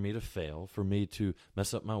up, for me to fail, for me to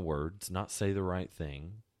mess up my words, not say the right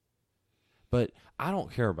thing. But I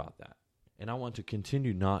don't care about that. And I want to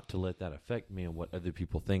continue not to let that affect me and what other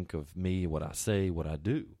people think of me, what I say, what I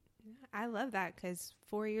do. I love that because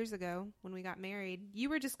 4 years ago when we got married, you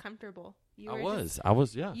were just comfortable. I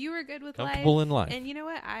was, yeah. You were good with Comfortable in life. And you know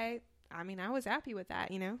what? I mean, I was happy with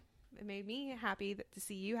that, It made me happy to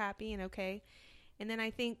see you happy and okay. And then I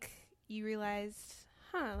think you realized,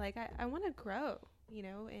 like I want to grow,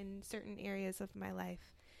 in certain areas of my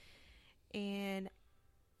life. And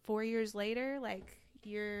 4 years later, like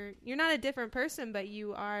you're not a different person, but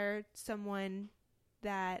you are someone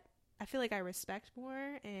that I feel like I respect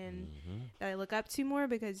more and that I look up to more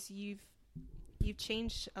because you've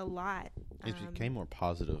changed a lot. It became more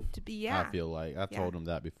positive. To be, yeah. I feel like I told him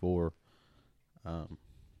that before. So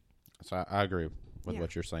I agree with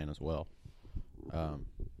what you're saying as well.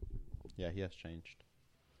 Yeah, he has changed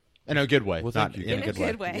in a good way. Well, not thank you. in a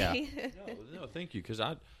good way. Yeah. No, thank you, because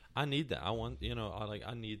I need that. I want,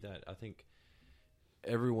 I need that. I think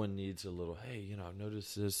everyone needs a little. Hey, I've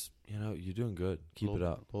noticed this. You're doing good. Keep it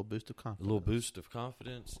up. A little boost of confidence. A little boost of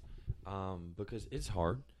confidence, because it's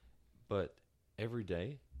hard, but every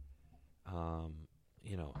day, I'm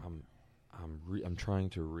trying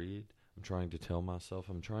to read. I'm trying to tell myself.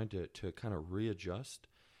 I'm trying to kind of readjust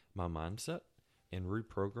my mindset and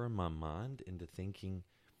reprogram my mind into thinking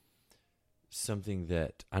something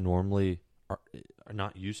that I normally are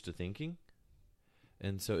not used to thinking.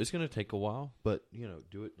 And so it's going to take a while, but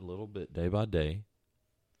do it a little bit day by day,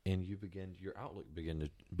 and your outlook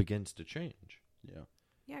begins to change. Yeah.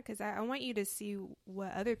 Yeah, because I want you to see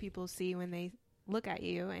what other people see when they look at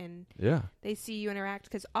you and they see you interact.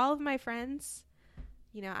 Because all of my friends,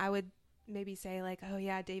 I would maybe say like, oh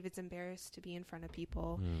yeah, David's embarrassed to be in front of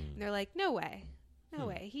people. And they're like, no way. No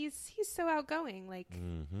way. He's so outgoing. Like,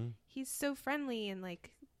 he's so friendly and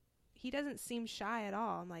like, he doesn't seem shy at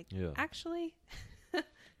all. I'm like, actually,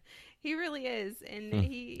 he really is. And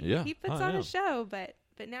he puts on a show, but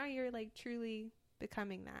now you're like truly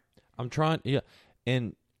becoming that. I'm trying to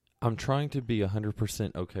be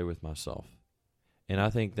 100% okay with myself. And I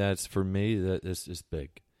think that's, for me, that this is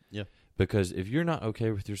big. Yeah. Because if you're not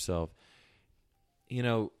okay with yourself, you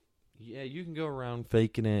can go around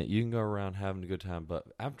faking it. You can go around having a good time. But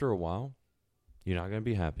after a while, you're not going to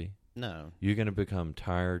be happy. No. You're going to become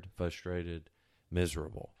tired, frustrated,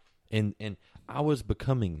 miserable. And I was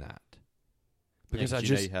becoming that. Because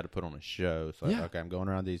you had to put on a show. So, okay, I'm going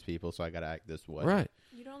around these people, so I got to act this way. Right.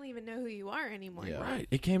 You don't even know who you are anymore. Yeah. Right.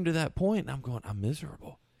 It came to that point, and I'm going, I'm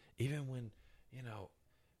miserable. Even when,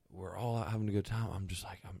 we're all out having a good time, I'm just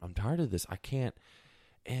like, I'm tired of this. I can't.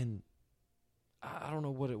 And I don't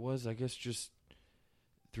know what it was. I guess just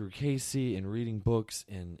through Casey and reading books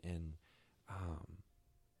and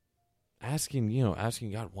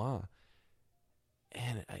asking God why.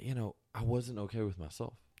 And, I wasn't okay with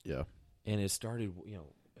myself. Yeah. And it started,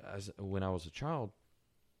 when I was a child.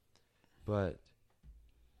 But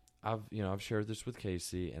I've shared this with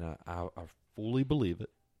Casey, and I fully believe it.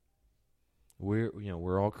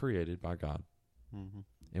 We're all created by God,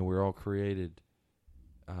 and we're all created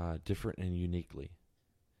different and uniquely.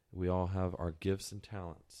 We all have our gifts and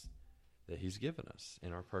talents that He's given us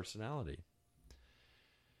in our personality,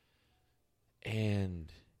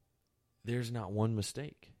 and there's not one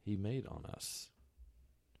mistake He made on us.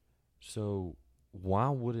 So why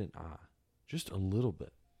wouldn't I, just a little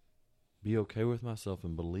bit, be okay with myself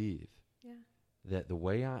and believe that the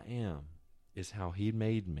way I am is how He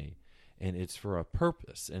made me, and it's for a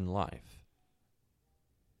purpose in life.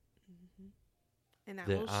 And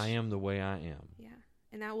that I am the way I am. Yeah.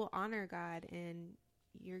 And that will honor God, and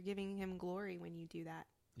you're giving Him glory when you do that.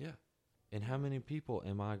 Yeah. And how many people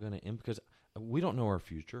am I going to, because we don't know our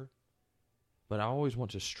future, but I always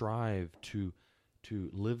want to strive to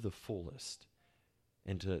live the fullest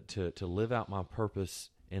and to live out my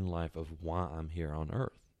purpose in life of why I'm here on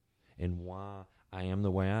earth and why I am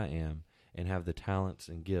the way I am and have the talents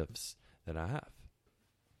and gifts that I have.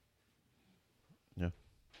 Yeah.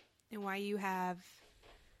 And why you have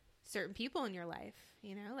certain people in your life,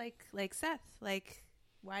 like Seth. Like,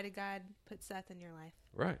 why did God put Seth in your life?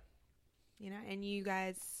 Right. And you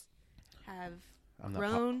guys have on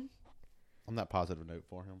grown. On that positive note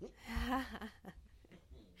for him.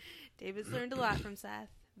 David's learned a lot from Seth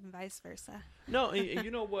and vice versa. No, you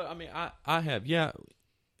know what? I mean, I have. Yeah,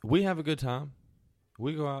 we have a good time.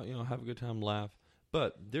 We go out, have a good time, laugh.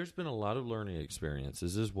 But there's been a lot of learning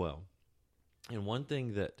experiences as well. And one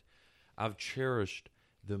thing that I've cherished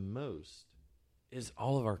the most is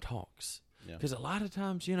all of our talks. Because a lot of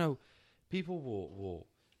times, people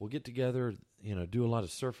will get together, do a lot of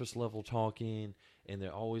surface level talking, and they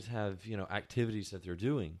always have, activities that they're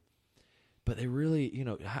doing. But they really,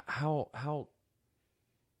 how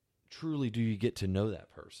truly do you get to know that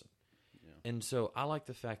person? Yeah. And so I like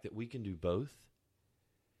the fact that we can do both.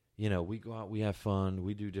 We go out, we have fun,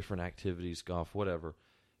 we do different activities, golf, whatever.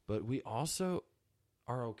 But we also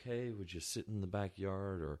are okay with just sitting in the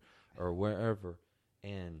backyard or wherever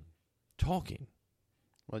and talking.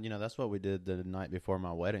 Well, that's what we did the night before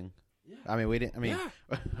my wedding. Yeah. I mean,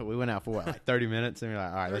 we went out for like 30 minutes and we were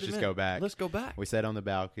like, all right, let's just go back. Let's go back. We sat on the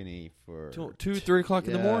balcony for 2-3 o'clock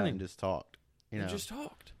in the morning and just talked. and just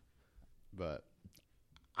talked. But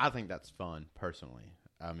I think that's fun personally.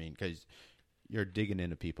 I mean, because you're digging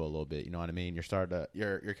into people a little bit. You know what I mean? You're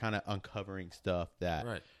kind of uncovering stuff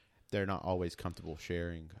that they're not always comfortable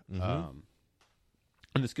sharing. Mm-hmm.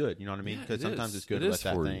 And it's good. You know what I mean? Because sometimes it's good to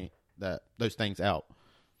let those things out.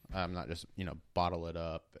 Not just bottle it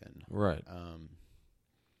up and right.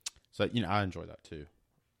 So I enjoy that too.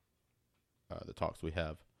 The talks we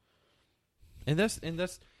have, and that's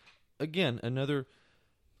again another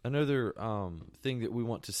thing that we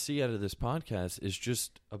want to see out of this podcast is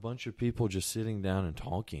just a bunch of people just sitting down and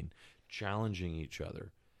talking, challenging each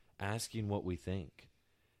other, asking what we think.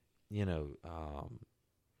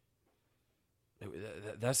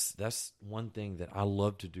 That's one thing that I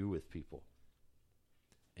love to do with people,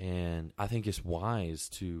 and I think it's wise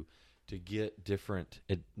to get different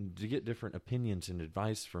opinions and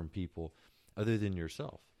advice from people other than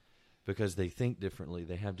yourself, because they think differently,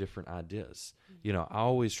 they have different ideas. I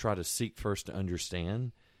always try to seek first to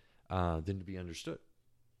understand than to be understood.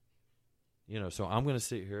 So I'm going to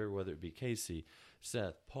sit here, whether it be Casey,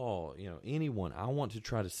 Seth, Paul, anyone, I want to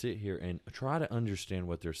try to sit here and try to understand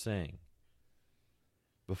what they're saying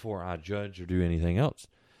before I judge or do anything else.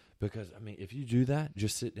 Because, if you do that,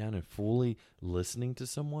 just sit down and fully listening to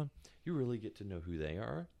someone, you really get to know who they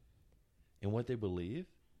are and what they believe.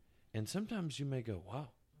 And sometimes you may go, wow,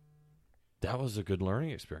 that was a good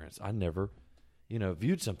learning experience. I never,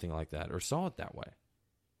 viewed something like that or saw it that way.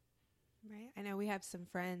 Right. I know we have some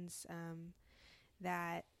friends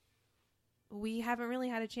that we haven't really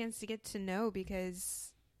had a chance to get to know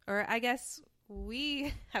or I guess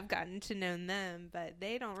we have gotten to know them, but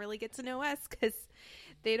they don't really get to know us because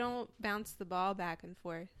they don't bounce the ball back and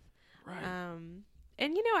forth. Right.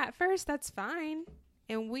 And at first that's fine.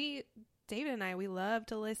 And David and I, we love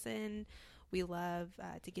to listen. We love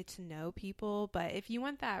to get to know people. But if you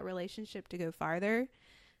want that relationship to go farther,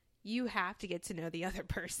 you have to get to know the other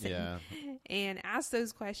person. Yeah. And ask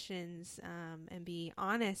those questions and be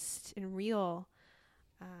honest and real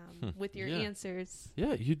with your answers.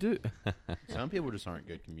 Yeah, you do. Some people just aren't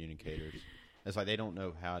good communicators. It's like they don't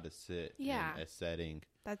know how to sit in a setting.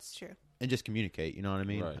 That's true. And just communicate, you know what I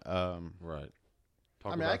mean? Right. Right.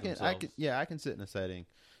 I can sit in a setting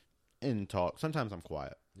and talk. Sometimes I'm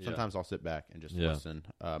quiet. Yeah. Sometimes I'll sit back and just listen.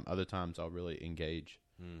 Other times I'll really engage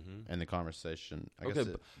in the conversation. I guess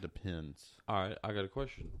it depends. All right, I got a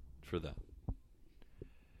question for that.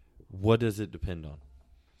 What does it depend on?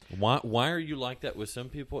 Why are you like that with some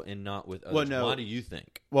people and not with others? Well, no. Why do you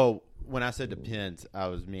think? Well, when I said depends, I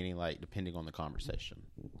was meaning like depending on the conversation.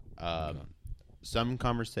 Some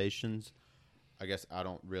conversations, I guess I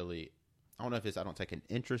don't know if it's I don't take an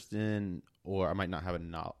interest in, or I might not have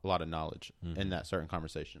a lot of knowledge in that certain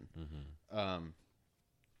conversation.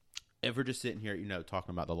 If we're just sitting here,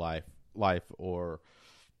 talking about the life or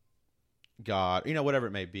God, whatever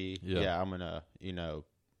it may be, I'm going to,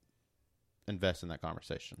 invest in that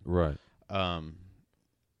conversation. Right.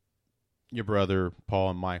 Your brother, Paul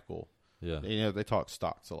and Michael, they talk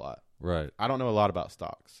stocks a lot. Right. I don't know a lot about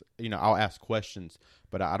stocks. I'll ask questions,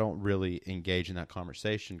 but I don't really engage in that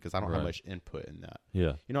conversation because I don't have much input in that.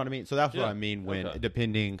 Yeah. You know what I mean? So that's what I mean when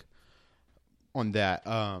depending on that.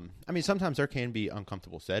 Sometimes there can be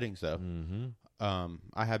uncomfortable settings though. Mm-hmm.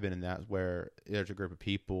 I have been in that where there's a group of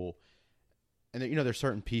people and there's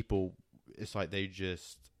certain people, it's like they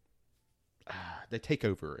just, they take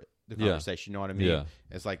over the conversation. You know what I mean? Yeah.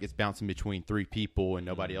 It's like it's bouncing between three people and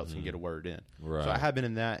nobody else can get a word in. Right. So I have been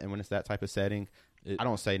in that, and when it's that type of setting, I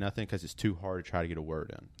don't say nothing because it's too hard to try to get a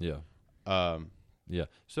word in. Yeah. Yeah.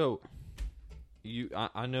 So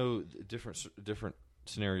I know different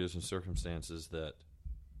scenarios and circumstances that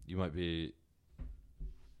you might be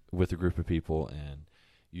with a group of people and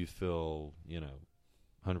you feel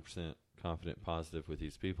 100% confident, positive with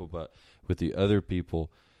these people, but with the other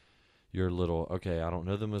people, you're a little, okay, I don't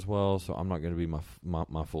know them as well, so I'm not going to be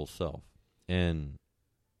my full self. And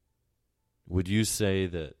would you say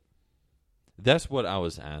that that's what I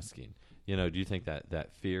was asking? Do you think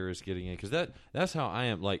that fear is getting in? Because that's how I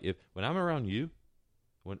am. Like when I'm around you,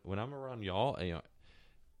 when I'm around y'all, you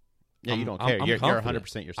don't care. You're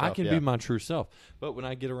 100% yourself. I can be my true self. But when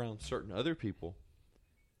I get around certain other people,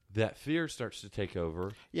 that fear starts to take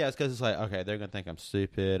over. Yeah, it's because it's like, okay, they're going to think I'm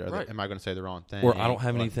stupid, or am I going to say the wrong thing? Or I don't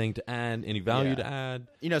have anything to add, any value to add.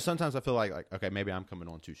 Sometimes I feel like, okay, maybe I'm coming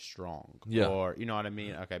on too strong. Yeah. Or, you know what I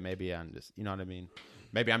mean? Okay, maybe I'm just, you know what I mean?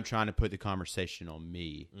 Maybe I'm trying to put the conversation on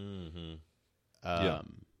me. Mm-hmm.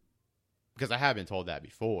 Because I have been told that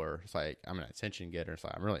before. It's like, I'm an attention getter. It's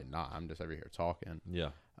like, I'm really not. I'm just over here talking. Yeah.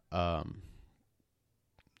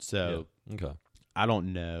 So, okay. I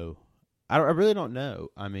don't know. I really don't know.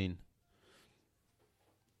 I mean,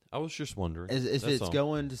 I was just wondering. If That's it's all.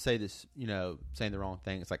 going to say this, saying the wrong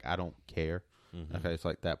thing, it's like, I don't care. Mhm. Okay, it's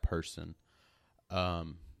like that person.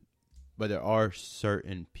 But there are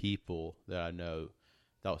certain people that I know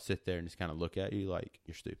that'll sit there and just kind of look at you like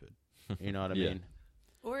you're stupid. You know what I Yeah. mean?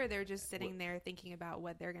 Or they're just sitting there thinking about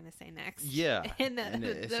what they're going to say next. Yeah. And And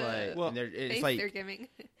it's the like, Well, and it's face like, they're giving.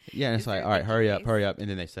 yeah, and it's is like, their all right, thinking face. hurry up, and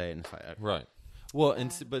then they say it, and it's like, Right. Well,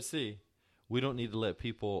 and Yeah. but see, we don't need to let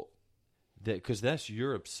people that because that's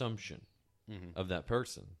your assumption mhm. of that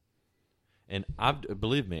person. And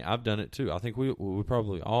believe me, I've done it too. I think we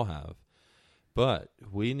probably all have. But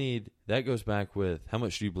that goes back with how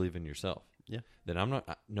much do you believe in yourself? Yeah. That I'm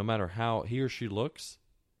not, no matter how he or she looks,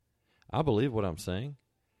 I believe what I'm saying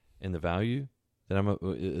and the value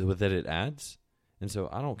that it adds. And so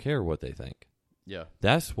I don't care what they think. Yeah.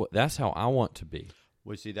 That's how I want to be.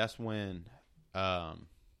 Well, see, that's when, like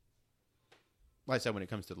I said, when it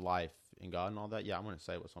comes to life and God and all that, yeah, I'm going to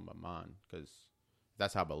say what's on my mind because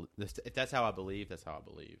if that's how I believe, that's how I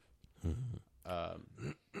believe.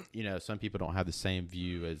 Some people don't have the same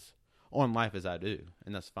view on life as I do,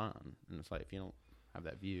 and that's fine. And it's like, if you don't have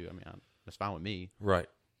that view, I mean, that's fine with me, Right.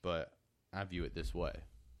 but I view it this way.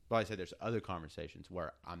 But like I said, there's other conversations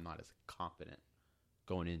where I'm not as confident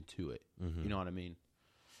going into it. Mhm. You know what I mean?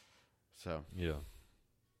 So, Yeah.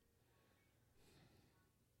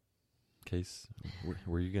 Case,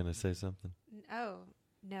 were you going to say something? Oh,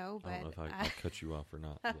 no, but I don't know if I cut you off or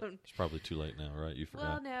not. I but don't- it's probably too late now, right? You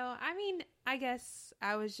well, forgot. no. I mean, I guess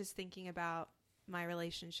I was just thinking about my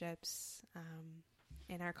relationships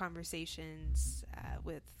and our conversations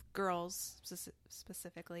with girls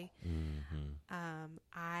specifically. Mm-hmm.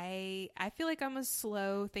 I feel like I'm a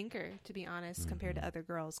slow thinker, to be honest, compared to other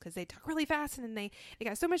girls because they talk really fast and then they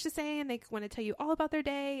got so much to say and they want to tell you all about their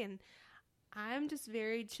day. And I'm just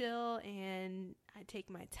very chill and I take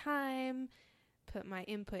my time, put my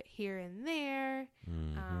input here and there,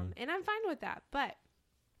 and I'm fine with that. But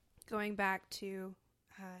going back to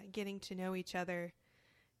getting to know each other,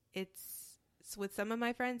 it's with some of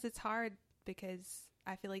my friends, it's hard because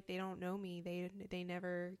I feel like they don't know me. They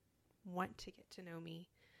never want to get to know me.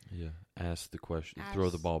 Yeah. Ask the question. Throw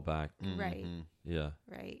the ball back. Right. mhm. Yeah.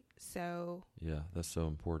 Right. So, Yeah. That's so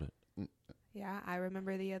important. yeah, I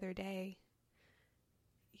remember the other day,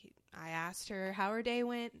 I asked her how her day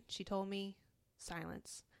went. She told me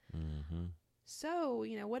silence. Mm-hmm. So,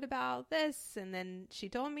 what about this? And then she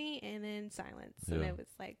told me and then silence. And Yeah. it was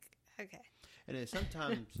like, okay. And then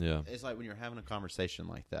sometimes Yeah. it's like when you're having a conversation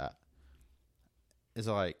like that, it's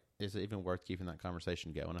like, is it even worth keeping that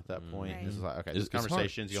conversation going at that point? Right. It's like, okay, It's this hard.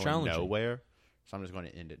 conversation's It's going challenging. nowhere, so I'm just going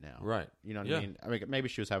to end it now. Right. You know what Yeah. I mean? I mean, maybe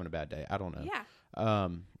she was having a bad day. I don't know. Yeah.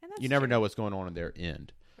 And that's you never true. know what's going on in their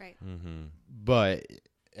end. Right. Mm-hmm. But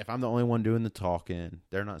if I'm the only one doing the talking,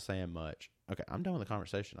 they're not saying much. Okay, I'm done with the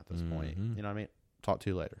conversation at this point. Mhm. You know what I mean? Talk to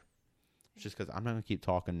you later. It's just because I'm not going to keep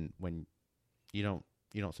talking when you don't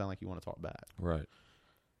sound like you want to talk back. Right.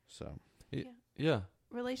 So Yeah.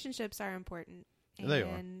 Relationships are important. They are.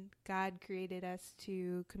 And God created us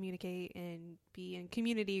to communicate and be in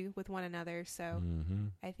community with one another. So Mm-hmm.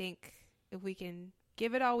 I think if we can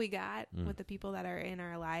give it all we got Mm. with the people that are in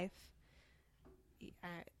our life,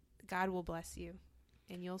 God will bless you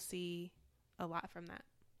and you'll see a lot from that.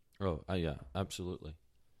 Oh, yeah, absolutely.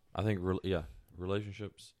 I think,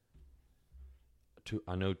 relationships,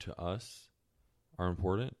 I know to us, are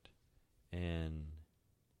important, and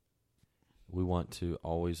we want to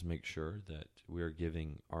always make sure that we are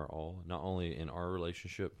giving our all, not only in our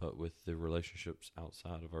relationship, but with the relationships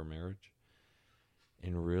outside of our marriage,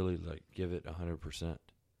 and really, give it 100%.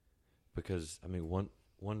 Because, I mean,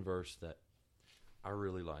 one verse that I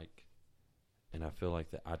really like, and I feel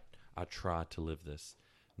like that I try to live this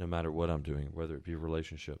no matter what I'm doing, whether it be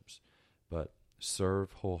relationships, but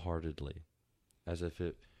serve wholeheartedly as if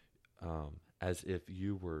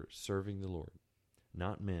you were serving the Lord,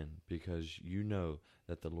 not men, because you know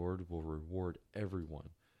that the Lord will reward everyone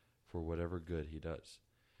for whatever good he does.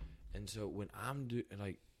 And so when I'm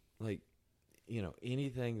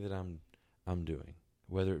anything that I'm doing,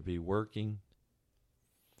 whether it be working,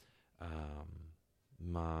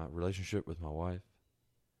 my relationship with my wife,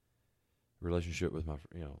 relationship with my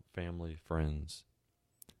family, friends,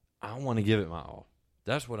 I want to give it my all.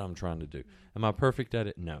 That's what I'm trying to do. Am I perfect at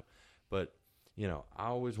it? No. But, I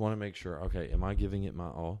always want to make sure, okay, am I giving it my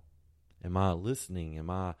all? Am I listening? Am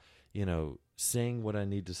I, saying what I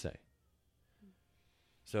need to say?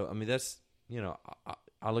 So, I mean, that's,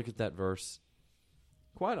 I look at that verse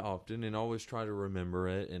quite often and always try to remember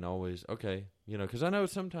it and always, okay, because I know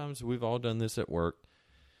sometimes we've all done this at work.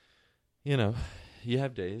 You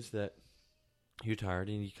have days that you're tired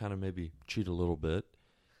and you kind of maybe cheat a little bit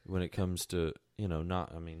when it comes to,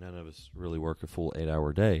 not, I mean, none of us really work a full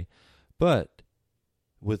 8-hour day, but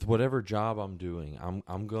with whatever job I'm doing,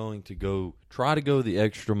 I'm going to try to go the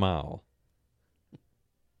extra mile.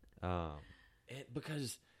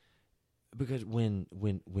 Because when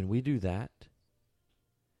we do that,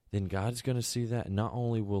 then God's going to see that, and not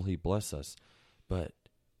only will He bless us, but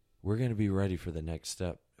we're going to be ready for the next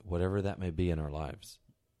step, whatever that may be in our lives,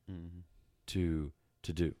 to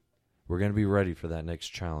do. We're going to be ready for that next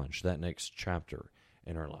challenge, that next chapter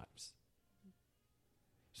in our lives.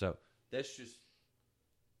 So that's just,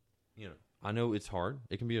 I know it's hard.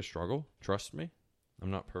 It can be a struggle. Trust me.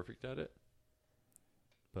 I'm not perfect at it,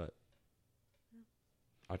 but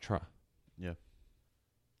I try. Yeah.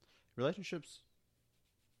 Relationships,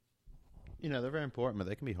 they're very important, but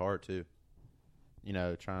they can be hard too.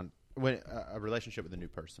 When a relationship with a new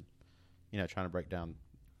person, trying to break down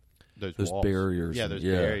those walls. Barriers. Yeah, those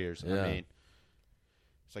barriers. Yeah. I mean,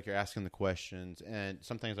 it's like you're asking the questions, and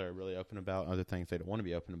some things they're really open about, other things they don't want to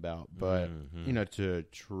be open about. But to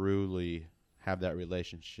truly have that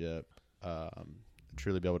relationship,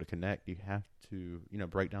 truly be able to connect, you have to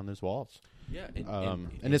break down those walls. Yeah,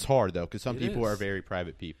 and it's hard though, because some people is. are very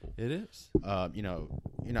private people. It is. I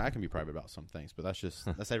can be private about some things, but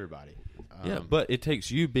that's everybody. Yeah, but it takes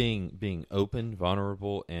you being open,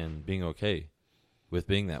 vulnerable, and being okay with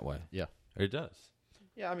being that way. Yeah, it does.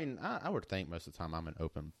 Yeah, I mean, I would think most of the time I'm an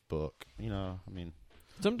open book.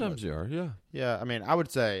 Sometimes you are. Yeah. Yeah, I mean, I would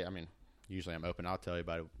say, usually I'm open. I'll tell you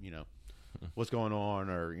about what's going on,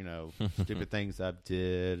 or stupid things I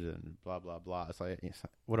did, and blah blah blah. It's like,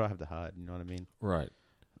 what do I have to hide? You know what I mean? Right.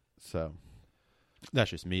 So that's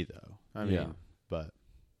just me, though. But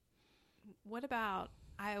What about,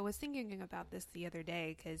 I was thinking about this the other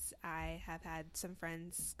day because I have had some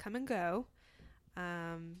friends come and go.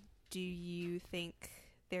 Do you think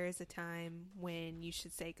there is a time when you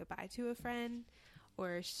should say goodbye to a friend,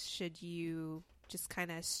 or should you just kind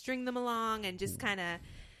of string them along and just kind of,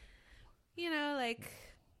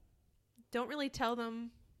 don't really tell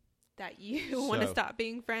them that you want to stop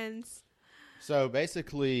being friends? So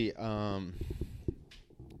basically,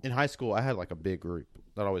 in high school, I had like a big group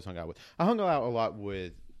that I always hung out with. I hung out a lot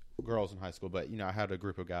with girls in high school, but I had a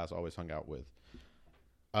group of guys I always hung out with.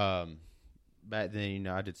 Back then,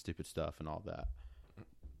 I did stupid stuff and all that.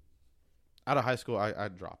 Out of high school, I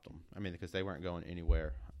dropped them. Because they weren't going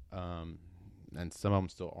anywhere, and some of them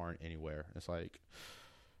still aren't anywhere. It's like,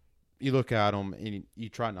 you look at them and you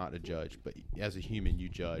try not to judge, but as a human, you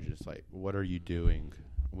judge. It's like, what are you doing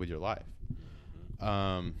with your life?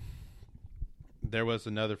 There was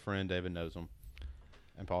another friend, David knows him,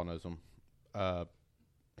 and Paul knows him.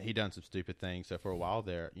 He done some stupid things, so for a while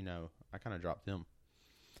there, I kind of dropped him.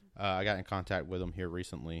 I got in contact with him here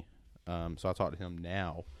recently, so I talk to him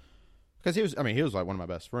now, because he was like one of my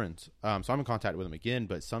best friends. So I'm in contact with him again,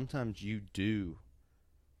 but sometimes you do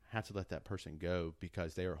have to let that person go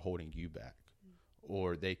because they are holding you back,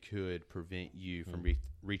 or they could prevent you from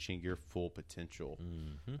reaching your full potential.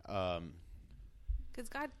 Because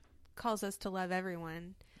God calls us to love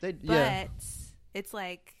everyone, but it's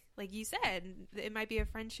like you said, it might be a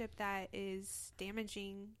friendship that is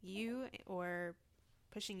damaging you or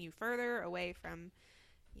pushing you further away from,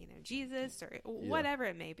 Jesus or whatever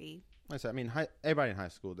it may be. Like I said, everybody in high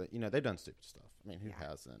school that they've done stupid stuff. Who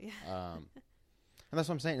hasn't? Yeah. And that's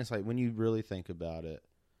what I'm saying. It's like, when you really think about it,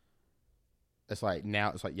 it's like,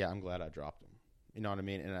 now it's like, yeah, I'm glad I dropped them. You know what I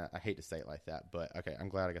mean? And I hate to say it like that, but okay, I'm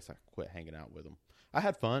glad I guess I quit hanging out with them. I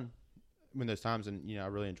had fun in those times, and I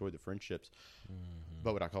really enjoyed the friendships.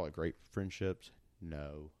 But would I call it great friendships?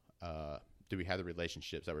 No. Do we have the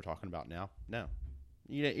relationships that we're talking about now? No.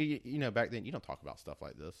 Back then you don't talk about stuff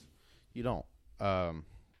like this. You don't.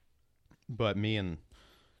 But me and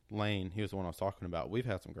Lane, he was the one I was talking about. We've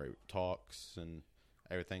had some great talks and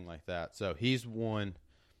everything like that. So he's one.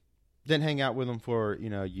 Didn't hang out with him for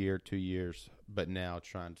a year, 2 years, but now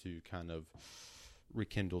trying to kind of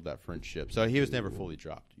rekindle that friendship. So he was never fully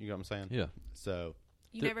dropped. You know what I'm saying? Yeah. So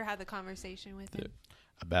you never had the conversation with him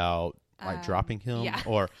about dropping him, yeah.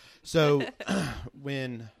 Or so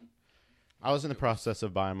when I was in the process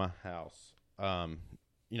of buying my house, I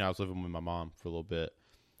was living with my mom for a little bit.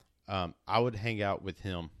 I would hang out with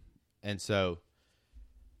him, and so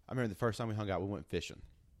I remember the first time we hung out, we went fishing,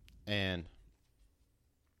 and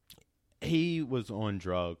he was on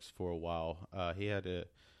drugs for a while. He had to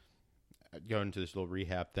go into this little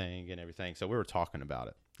rehab thing and everything. So we were talking about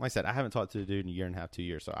it. Like I said, I haven't talked to the dude in a year and a half, 2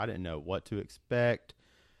 years, so I didn't know what to expect.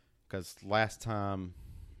 Because last time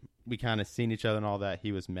we kind of seen each other and all that,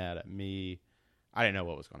 he was mad at me. I didn't know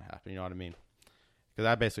what was going to happen. You know what I mean? Because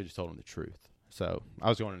I basically just told him the truth. So I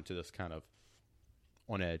was going into this kind of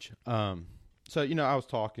on edge. So I was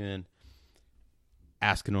talking,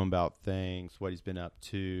 asking him about things, what he's been up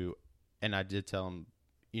to, and I did tell him,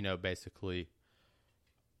 basically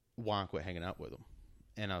why I quit hanging out with him.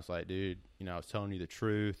 And I was like, dude, I was telling you the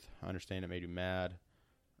truth. I understand it made you mad,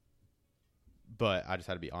 but I just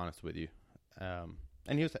had to be honest with you. And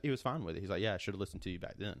he was fine with it. He's like, yeah, I should have listened to you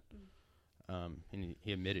back then. And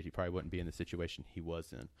he admitted he probably wouldn't be in the situation he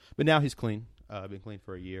was in. But now he's clean. Been clean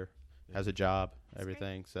for a year. Has a job,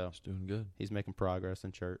 everything. So It's doing good. he's making progress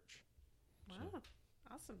in church. Wow.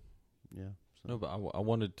 Awesome. Yeah. So. No, but I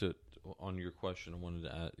wanted to, on your question, I wanted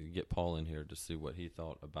to get Paul in here to see what he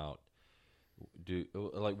thought about.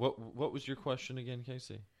 What was your question again,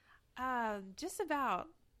 Casey? Just about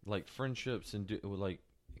Like friendships and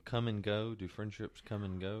come and go. Do friendships come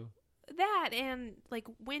and go? that, and like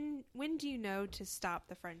when do you know to stop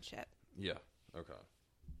the friendship? Yeah. Okay.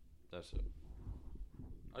 That's it.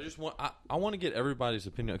 I want to get everybody's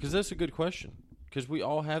opinion because that's a good question because we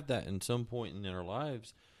all have that in some point in our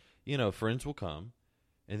lives. Friends will come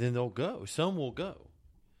and then they'll go. Some will go.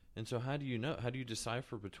 And so how do you know? How do you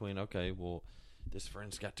decipher between, okay, well, this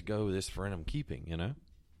friend's got to go, this friend I'm keeping,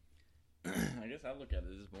 I guess I look at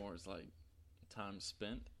it as more as like time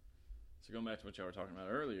spent. So going back to what y'all were talking about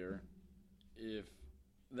earlier, if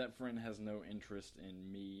that friend has no interest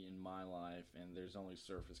in me, in my life, and there's only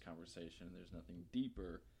surface conversation, there's nothing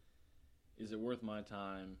deeper, is it worth my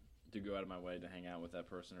time to go out of my way to hang out with that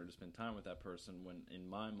person or to spend time with that person when in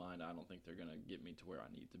my mind I don't think they're going to get me to where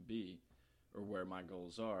I need to be or where my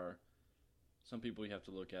goals are? Some people you have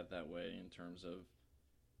to look at that way in terms of,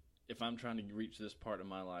 if I'm trying to reach this part of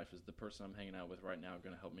my life, is the person I'm hanging out with right now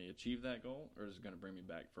going to help me achieve that goal, or is it going to bring me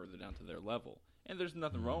back further down to their level? And there's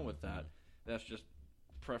nothing wrong with that. That's just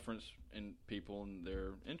preference in people and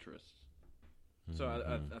their interests. So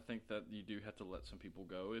I think that you do have to let some people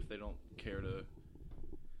go if they don't care to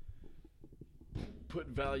put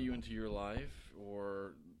value into your life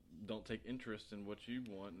or don't take interest in what you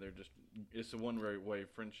want. It's a one-way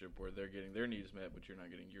friendship where they're getting their needs met, but you're not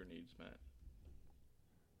getting your needs met.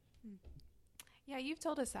 Yeah, you've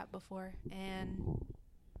told us that before, and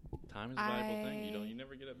time is a valuable thing. You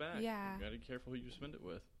never get it back. Yeah, you got to be careful who you spend it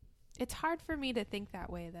with. It's hard for me to think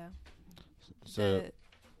that way, though. So,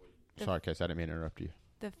 sorry, Casey, I didn't mean to interrupt you.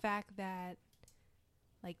 The fact that,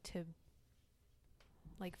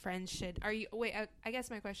 friends should. Are you? Wait, I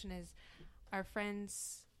guess my question is, are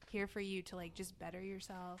friends here for you to just better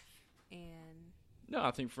yourself and? No,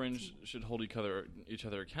 I think friends should hold each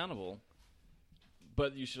other accountable.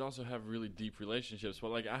 But you should also have really deep relationships.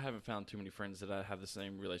 Well, I haven't found too many friends that I have the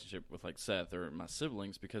same relationship with, like Seth or my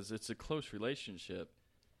siblings, because it's a close relationship.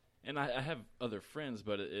 And I have other friends,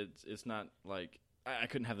 but it's not like I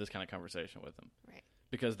couldn't have this kind of conversation with them. Right.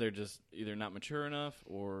 Because they're just either not mature enough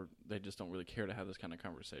or they just don't really care to have this kind of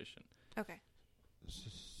conversation. Okay.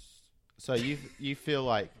 So you feel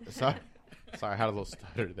like sorry, I had a little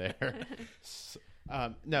stutter there.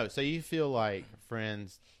 No, so you feel like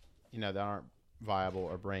friends, that aren't viable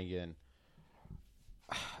or bring in,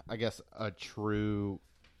 I guess, a true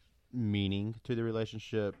meaning to the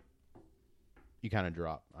relationship, you kind of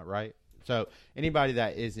drop, right? So anybody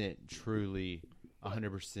that isn't truly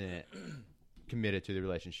 100% committed to the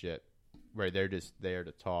relationship, where they're just there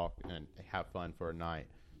to talk and have fun for a night,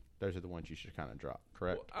 those are the ones you should kind of drop,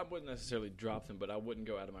 correct? Well, I wouldn't necessarily drop them, but I wouldn't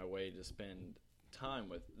go out of my way to spend time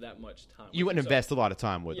with that much time. You wouldn't invest a lot of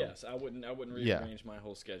time with them. Yes, I wouldn't rearrange my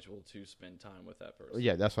whole schedule to spend time with that person.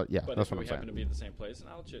 Yeah, that's what. Yeah, but that's if what I'm we saying. happen to be at the same place, and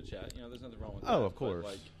I'll chit chat. There's nothing wrong with that. Oh, of course.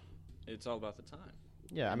 But, it's all about the time.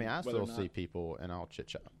 Yeah, I mean, I Whether still see people, and I'll chit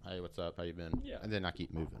chat. Hey, what's up? How you been? Yeah. And then I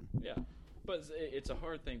keep moving. Yeah, but it's a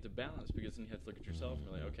hard thing to balance because then you have to look at yourself and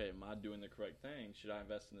be like, okay, am I doing the correct thing? Should I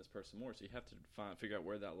invest in this person more? So you have to figure out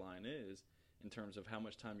where that line is in terms of how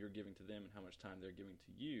much time you're giving to them and how much time they're giving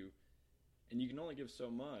to you. And you can only give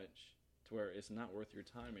so much to where it's not worth your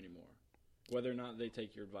time anymore. Whether or not they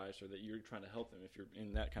take your advice or that you're trying to help them, if you're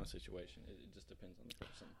in that kind of situation, it just depends on the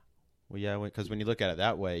person. Well, yeah, because when you look at it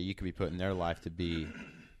that way, you could be putting their life to be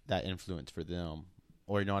that influence for them.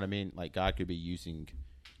 Or, you know what I mean? Like, God could be using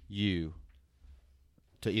you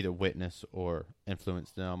to either witness or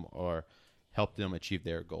influence them or help them achieve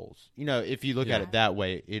their goals. If you look at it that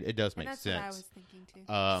way, it does make that's sense. What I was thinking,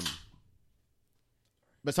 too.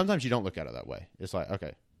 But sometimes you don't look at it that way. It's like,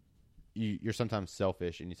 okay, you're sometimes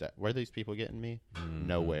selfish, and you say, where are these people getting me? Mm-hmm.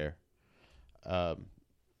 Nowhere.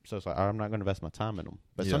 So it's like, I'm not going to invest my time in them.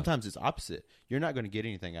 But sometimes it's opposite. You're not going to get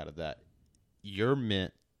anything out of that. You're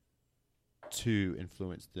meant to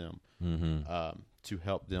influence them, to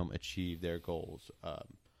help them achieve their goals.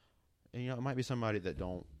 And, it might be somebody that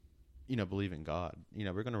don't, believe in God,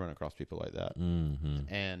 we're going to run across people like that.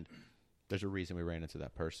 Mm-hmm. And there's a reason we ran into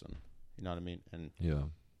that person. You know what I mean? And Yeah.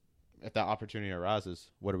 if that opportunity arises,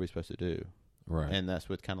 what are we supposed to do? Right. And that's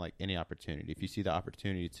with kind of like any opportunity. If you see the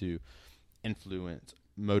opportunity to influence,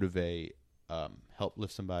 motivate, help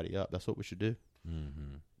lift somebody up, that's what we should do.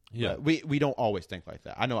 Mm-hmm. Yeah. But we don't always think like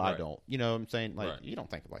that. I know I Right. don't. You know what I'm saying? Like, Right. you don't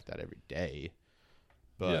think like that every day.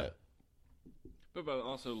 But But by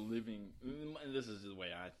also living, and this is the way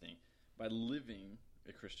I think, by living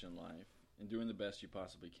a Christian life and doing the best you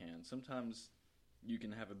possibly can, sometimes you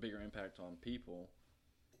can have a bigger impact on people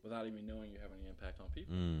without even knowing you have any impact on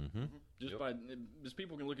people. Mm-hmm. Just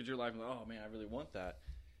people can look at your life and go, oh man, I really want that.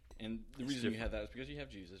 And the It's reason you different. have that is because you have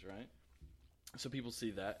Jesus, right? So people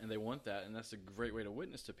see that and they want that, and that's a great way to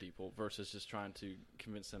witness to people versus just trying to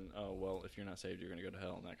convince them, oh, well, if you're not saved, you're going to go to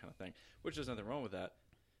hell and that kind of thing, which there's nothing wrong with that.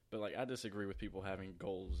 But like, I disagree with people having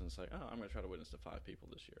goals and it's like, oh, I'm going to try to witness to 5 people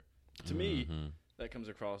this year. To me, Mm-hmm. that comes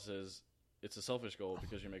across as it's a selfish goal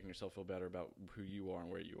because you're making yourself feel better about who you are and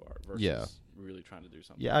where you are versus Yeah. really trying to do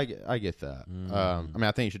something. yeah, I get that. Mhm. I mean,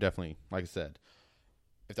 I think you should definitely, like I said,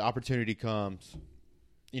 if the opportunity comes,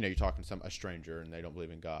 you're talking to a stranger and they don't believe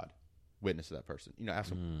in God, witness to that person. Ask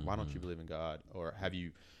them, why don't you believe in God? Or have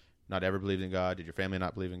you not ever believed in God? Did your family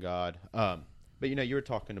not believe in God? But, you were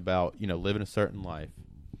talking about, living a certain life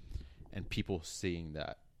and people seeing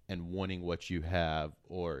that and wanting what you have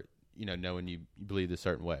or, knowing you believe a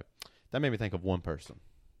certain way. That made me think of one person.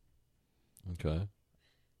 Okay.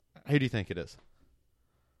 Who do you think it is?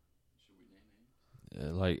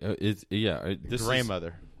 This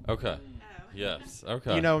Grandmother. Is, okay. Oh. Yes.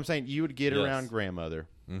 Okay. You know what I'm saying? You would get Yes. around grandmother.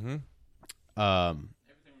 Mm-hmm.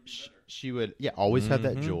 Everything would be better. She would, always have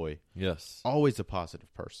that Mhm. joy. Yes. Always a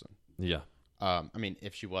positive person. Yeah. I mean,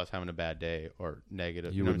 if she was having a bad day or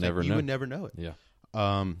negative, You know would what I'm saying? never You know. would never know it. Yeah.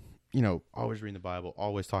 Always reading the Bible,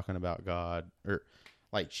 always talking about God, or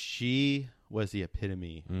like she was the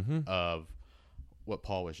epitome Mm-hmm. of what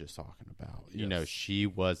Paul was just talking about. Yes. She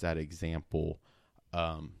was that example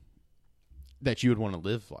that you would want to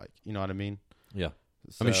live like. You know what I mean? Yeah.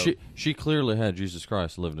 So, I mean, she clearly had Jesus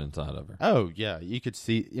Christ living inside of her. Oh yeah, you could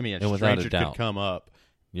see. I mean, a And without a stranger doubt. could come up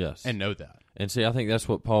Yes. and know that. And see, I think that's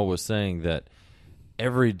what Paul was saying, that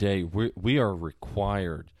every day we are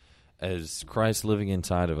required, as Christ living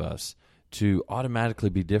inside of us, to automatically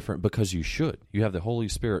be different because you should. You have the Holy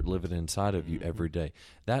Spirit living inside of you every day.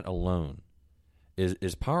 That alone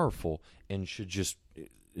is powerful and should just,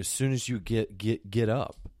 as soon as you get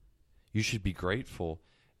up, you should be grateful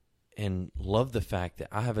and love the fact that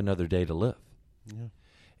I have another day to live. Yeah.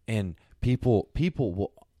 And people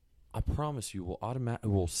will, I promise you,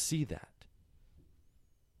 will see that.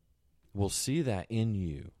 Will see that in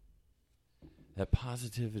you. That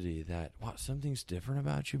positivity, that wow, something's different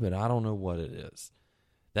about you, but I don't know what it is.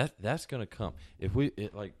 That's gonna come. If we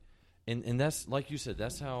and that's like you said,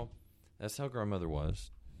 that's how grandmother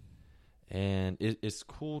was. And it's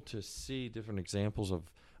cool to see different examples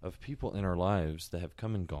of people in our lives that have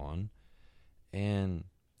come and gone. And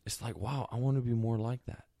it's like, wow, I want to be more like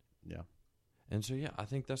that. Yeah. And so, yeah, I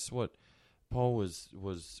think that's what Paul was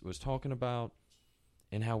talking about,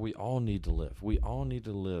 and how we all need to live. We all need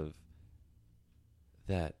to live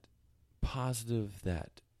that positive,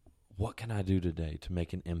 that what can I do today to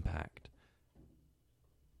make an impact?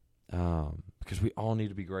 Because we all need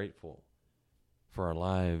to be grateful for our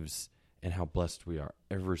lives and how blessed we are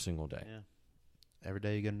every single day. Yeah. Every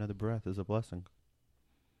day you get another breath is a blessing.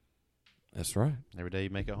 That's right. Every day you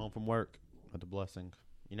make it home from work with a blessing.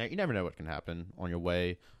 You never know what can happen on your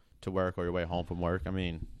way to work or your way home from work. I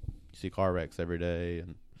mean, you see car wrecks every day,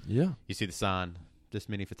 and Yeah. you see the sign, this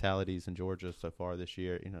many fatalities in Georgia so far this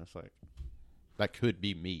year. It's like, that could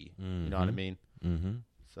be me. You know what I mean? Mm-hmm.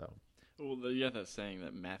 So, Well, you have that saying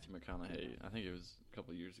that Matthew McConaughey, I think it was a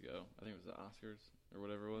couple of years ago, I think it was the Oscars or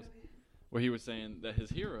whatever it was, where he was saying that his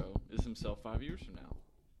hero is himself 5 years from now.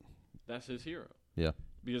 That's his hero. yeah.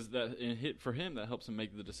 Because for him, that helps him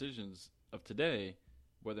make the decisions of today,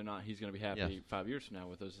 whether or not he's going to be happy Yeah. 5 years from now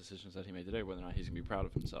with those decisions that he made today, whether or not he's going to be proud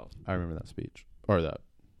of himself. I remember that speech. Or that.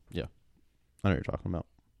 Yeah. I know what you're talking about.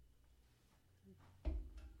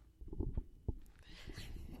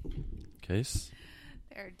 Case,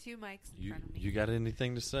 There are 2 mics in you front of me. you got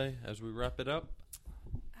anything to say as we wrap it up?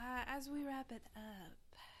 As we wrap it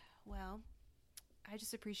up, well, I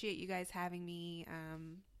just appreciate you guys having me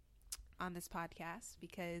on this podcast,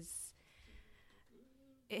 because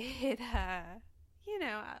it, at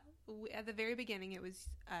the very beginning it was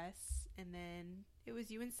us, and then it was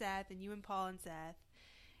you and Seth, and you and Paul and Seth,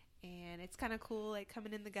 and it's kind of cool, like,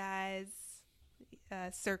 coming in the guys'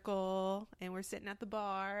 circle and we're sitting at the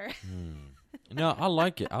bar. No, I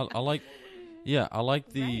like it. I like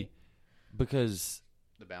the Right. because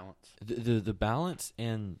The balance. the balance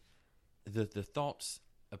and the thoughts,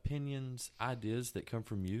 opinions, ideas that come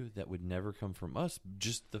from you that would never come from us.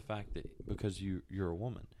 Just the fact that because you're a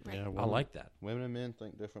woman, Right. Yeah, I like that. Women and men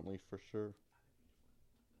think differently for sure.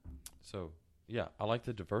 So yeah, I like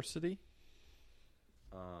the diversity.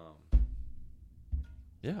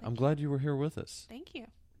 Yeah, I'm glad you were here with us. Thank you.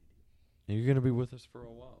 And you're going to be with us for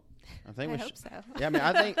a while. I think I we hope should. so. Yeah, I mean,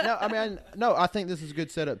 I think no. I mean, no. I think this is a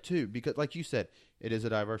good setup too, because, like you said, it is a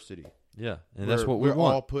diversity. Yeah, and that's what we're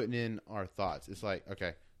want. all putting in our thoughts. It's like,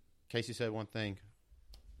 okay, Casey said one thing,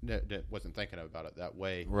 that wasn't thinking about it that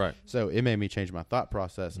way, Right. so it made me change my thought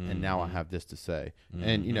process, and now I have this to say.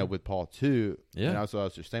 And Mhm. with Paul too. Yeah. And also, I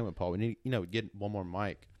was just saying with Paul, we need get one more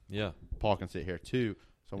mic. Yeah. Paul can sit here too,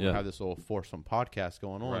 so when Yeah. we have this little foursome podcast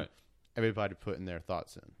going on, Right. everybody putting their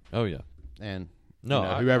thoughts in, Oh yeah. and No,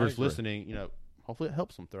 I whoever's agree. listening, hopefully it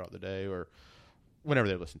helps them throughout the day or whenever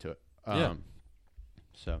they listen to it. Yeah.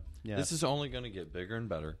 So yeah, This is only going to get bigger and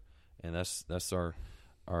better, and that's our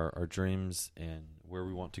dreams and where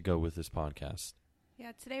we want to go with this podcast.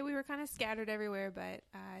 Yeah, today we were kind of scattered everywhere, but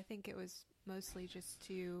I think it was mostly just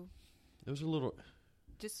It was a little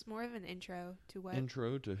just more of an intro to what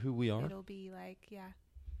intro to who we are. it'll be like. Yeah,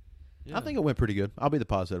 Yeah. I think it went pretty good. I'll be the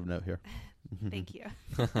positive note here. thank you.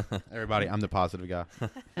 Everybody, I'm the positive guy.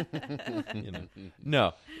 you know.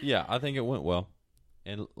 No, yeah, I think it went well.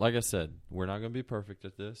 And like I said, we're not going to be perfect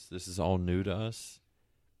at this. This is all new to us.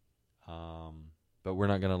 But we're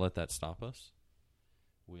not going to let that stop us.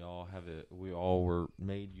 We all were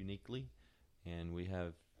made uniquely, and we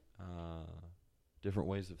have different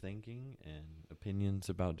ways of thinking and opinions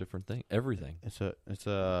about different things, everything. It's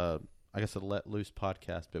a I guess a let loose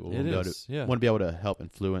podcast, but we'll It go is, to yeah. want to be able to help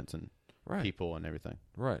influence and Right. people and everything.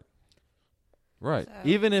 Right. Right. So-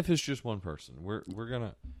 Even if it's just one person, we're going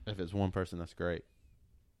to If it's one person, that's great,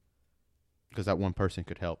 because that one person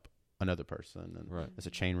could help another person, and Right. it's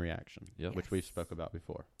a chain reaction, Yep. which we've Yes. spoke about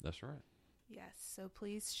before. That's right. Yes, so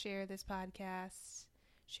please share this podcast.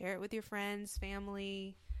 Share it with your friends,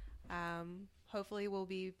 family. Hopefully, we'll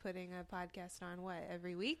be putting a podcast on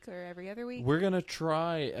every week or every other week. We're going to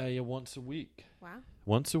try once a week. Wow.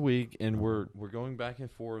 Once a week, and we're going back and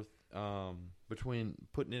forth between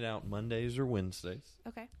putting it out Mondays or Wednesdays,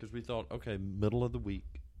 Okay. because we thought, okay, middle of the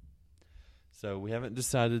week. So we haven't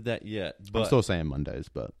decided that yet. But I'm still saying Mondays,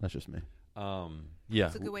 but that's just me. yeah,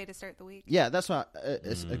 It's a good way to start the week. Yeah, that's why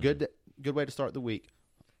it's a good way to start the week.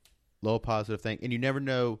 Little positive thing, and you never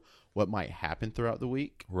know what might happen throughout the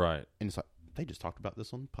week. right. And it's like, they just talked about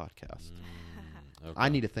this on the podcast. Okay. I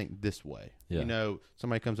need to think this way. Yeah.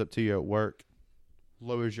 Somebody comes up to you at work,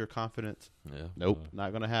 lowers your confidence. Yeah. Nope,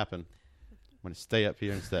 not going to happen. I'm going to stay up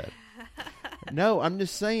here instead. No, I'm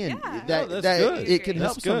just saying Yeah. that, No, that's that good. it could That's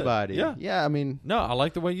help good. somebody. Yeah. I mean, No, I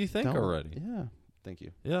like the way you think don't- already. Yeah, thank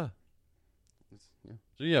you. Yeah. Yeah.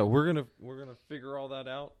 So yeah, we're gonna figure all that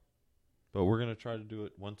out, but we're gonna try to do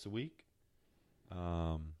it once a week.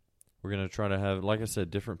 We're gonna try to have, like I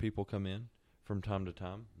said, different people come in from time to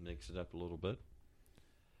time, mix it up a little bit.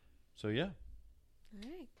 So yeah, All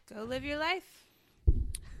right. Go live your life.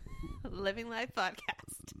 Living Life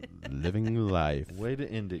Podcast. Living life. way to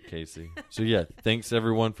end it, Casey. So yeah, thanks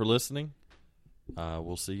everyone for listening.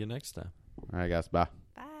 We'll see you next time. All right, guys. Bye.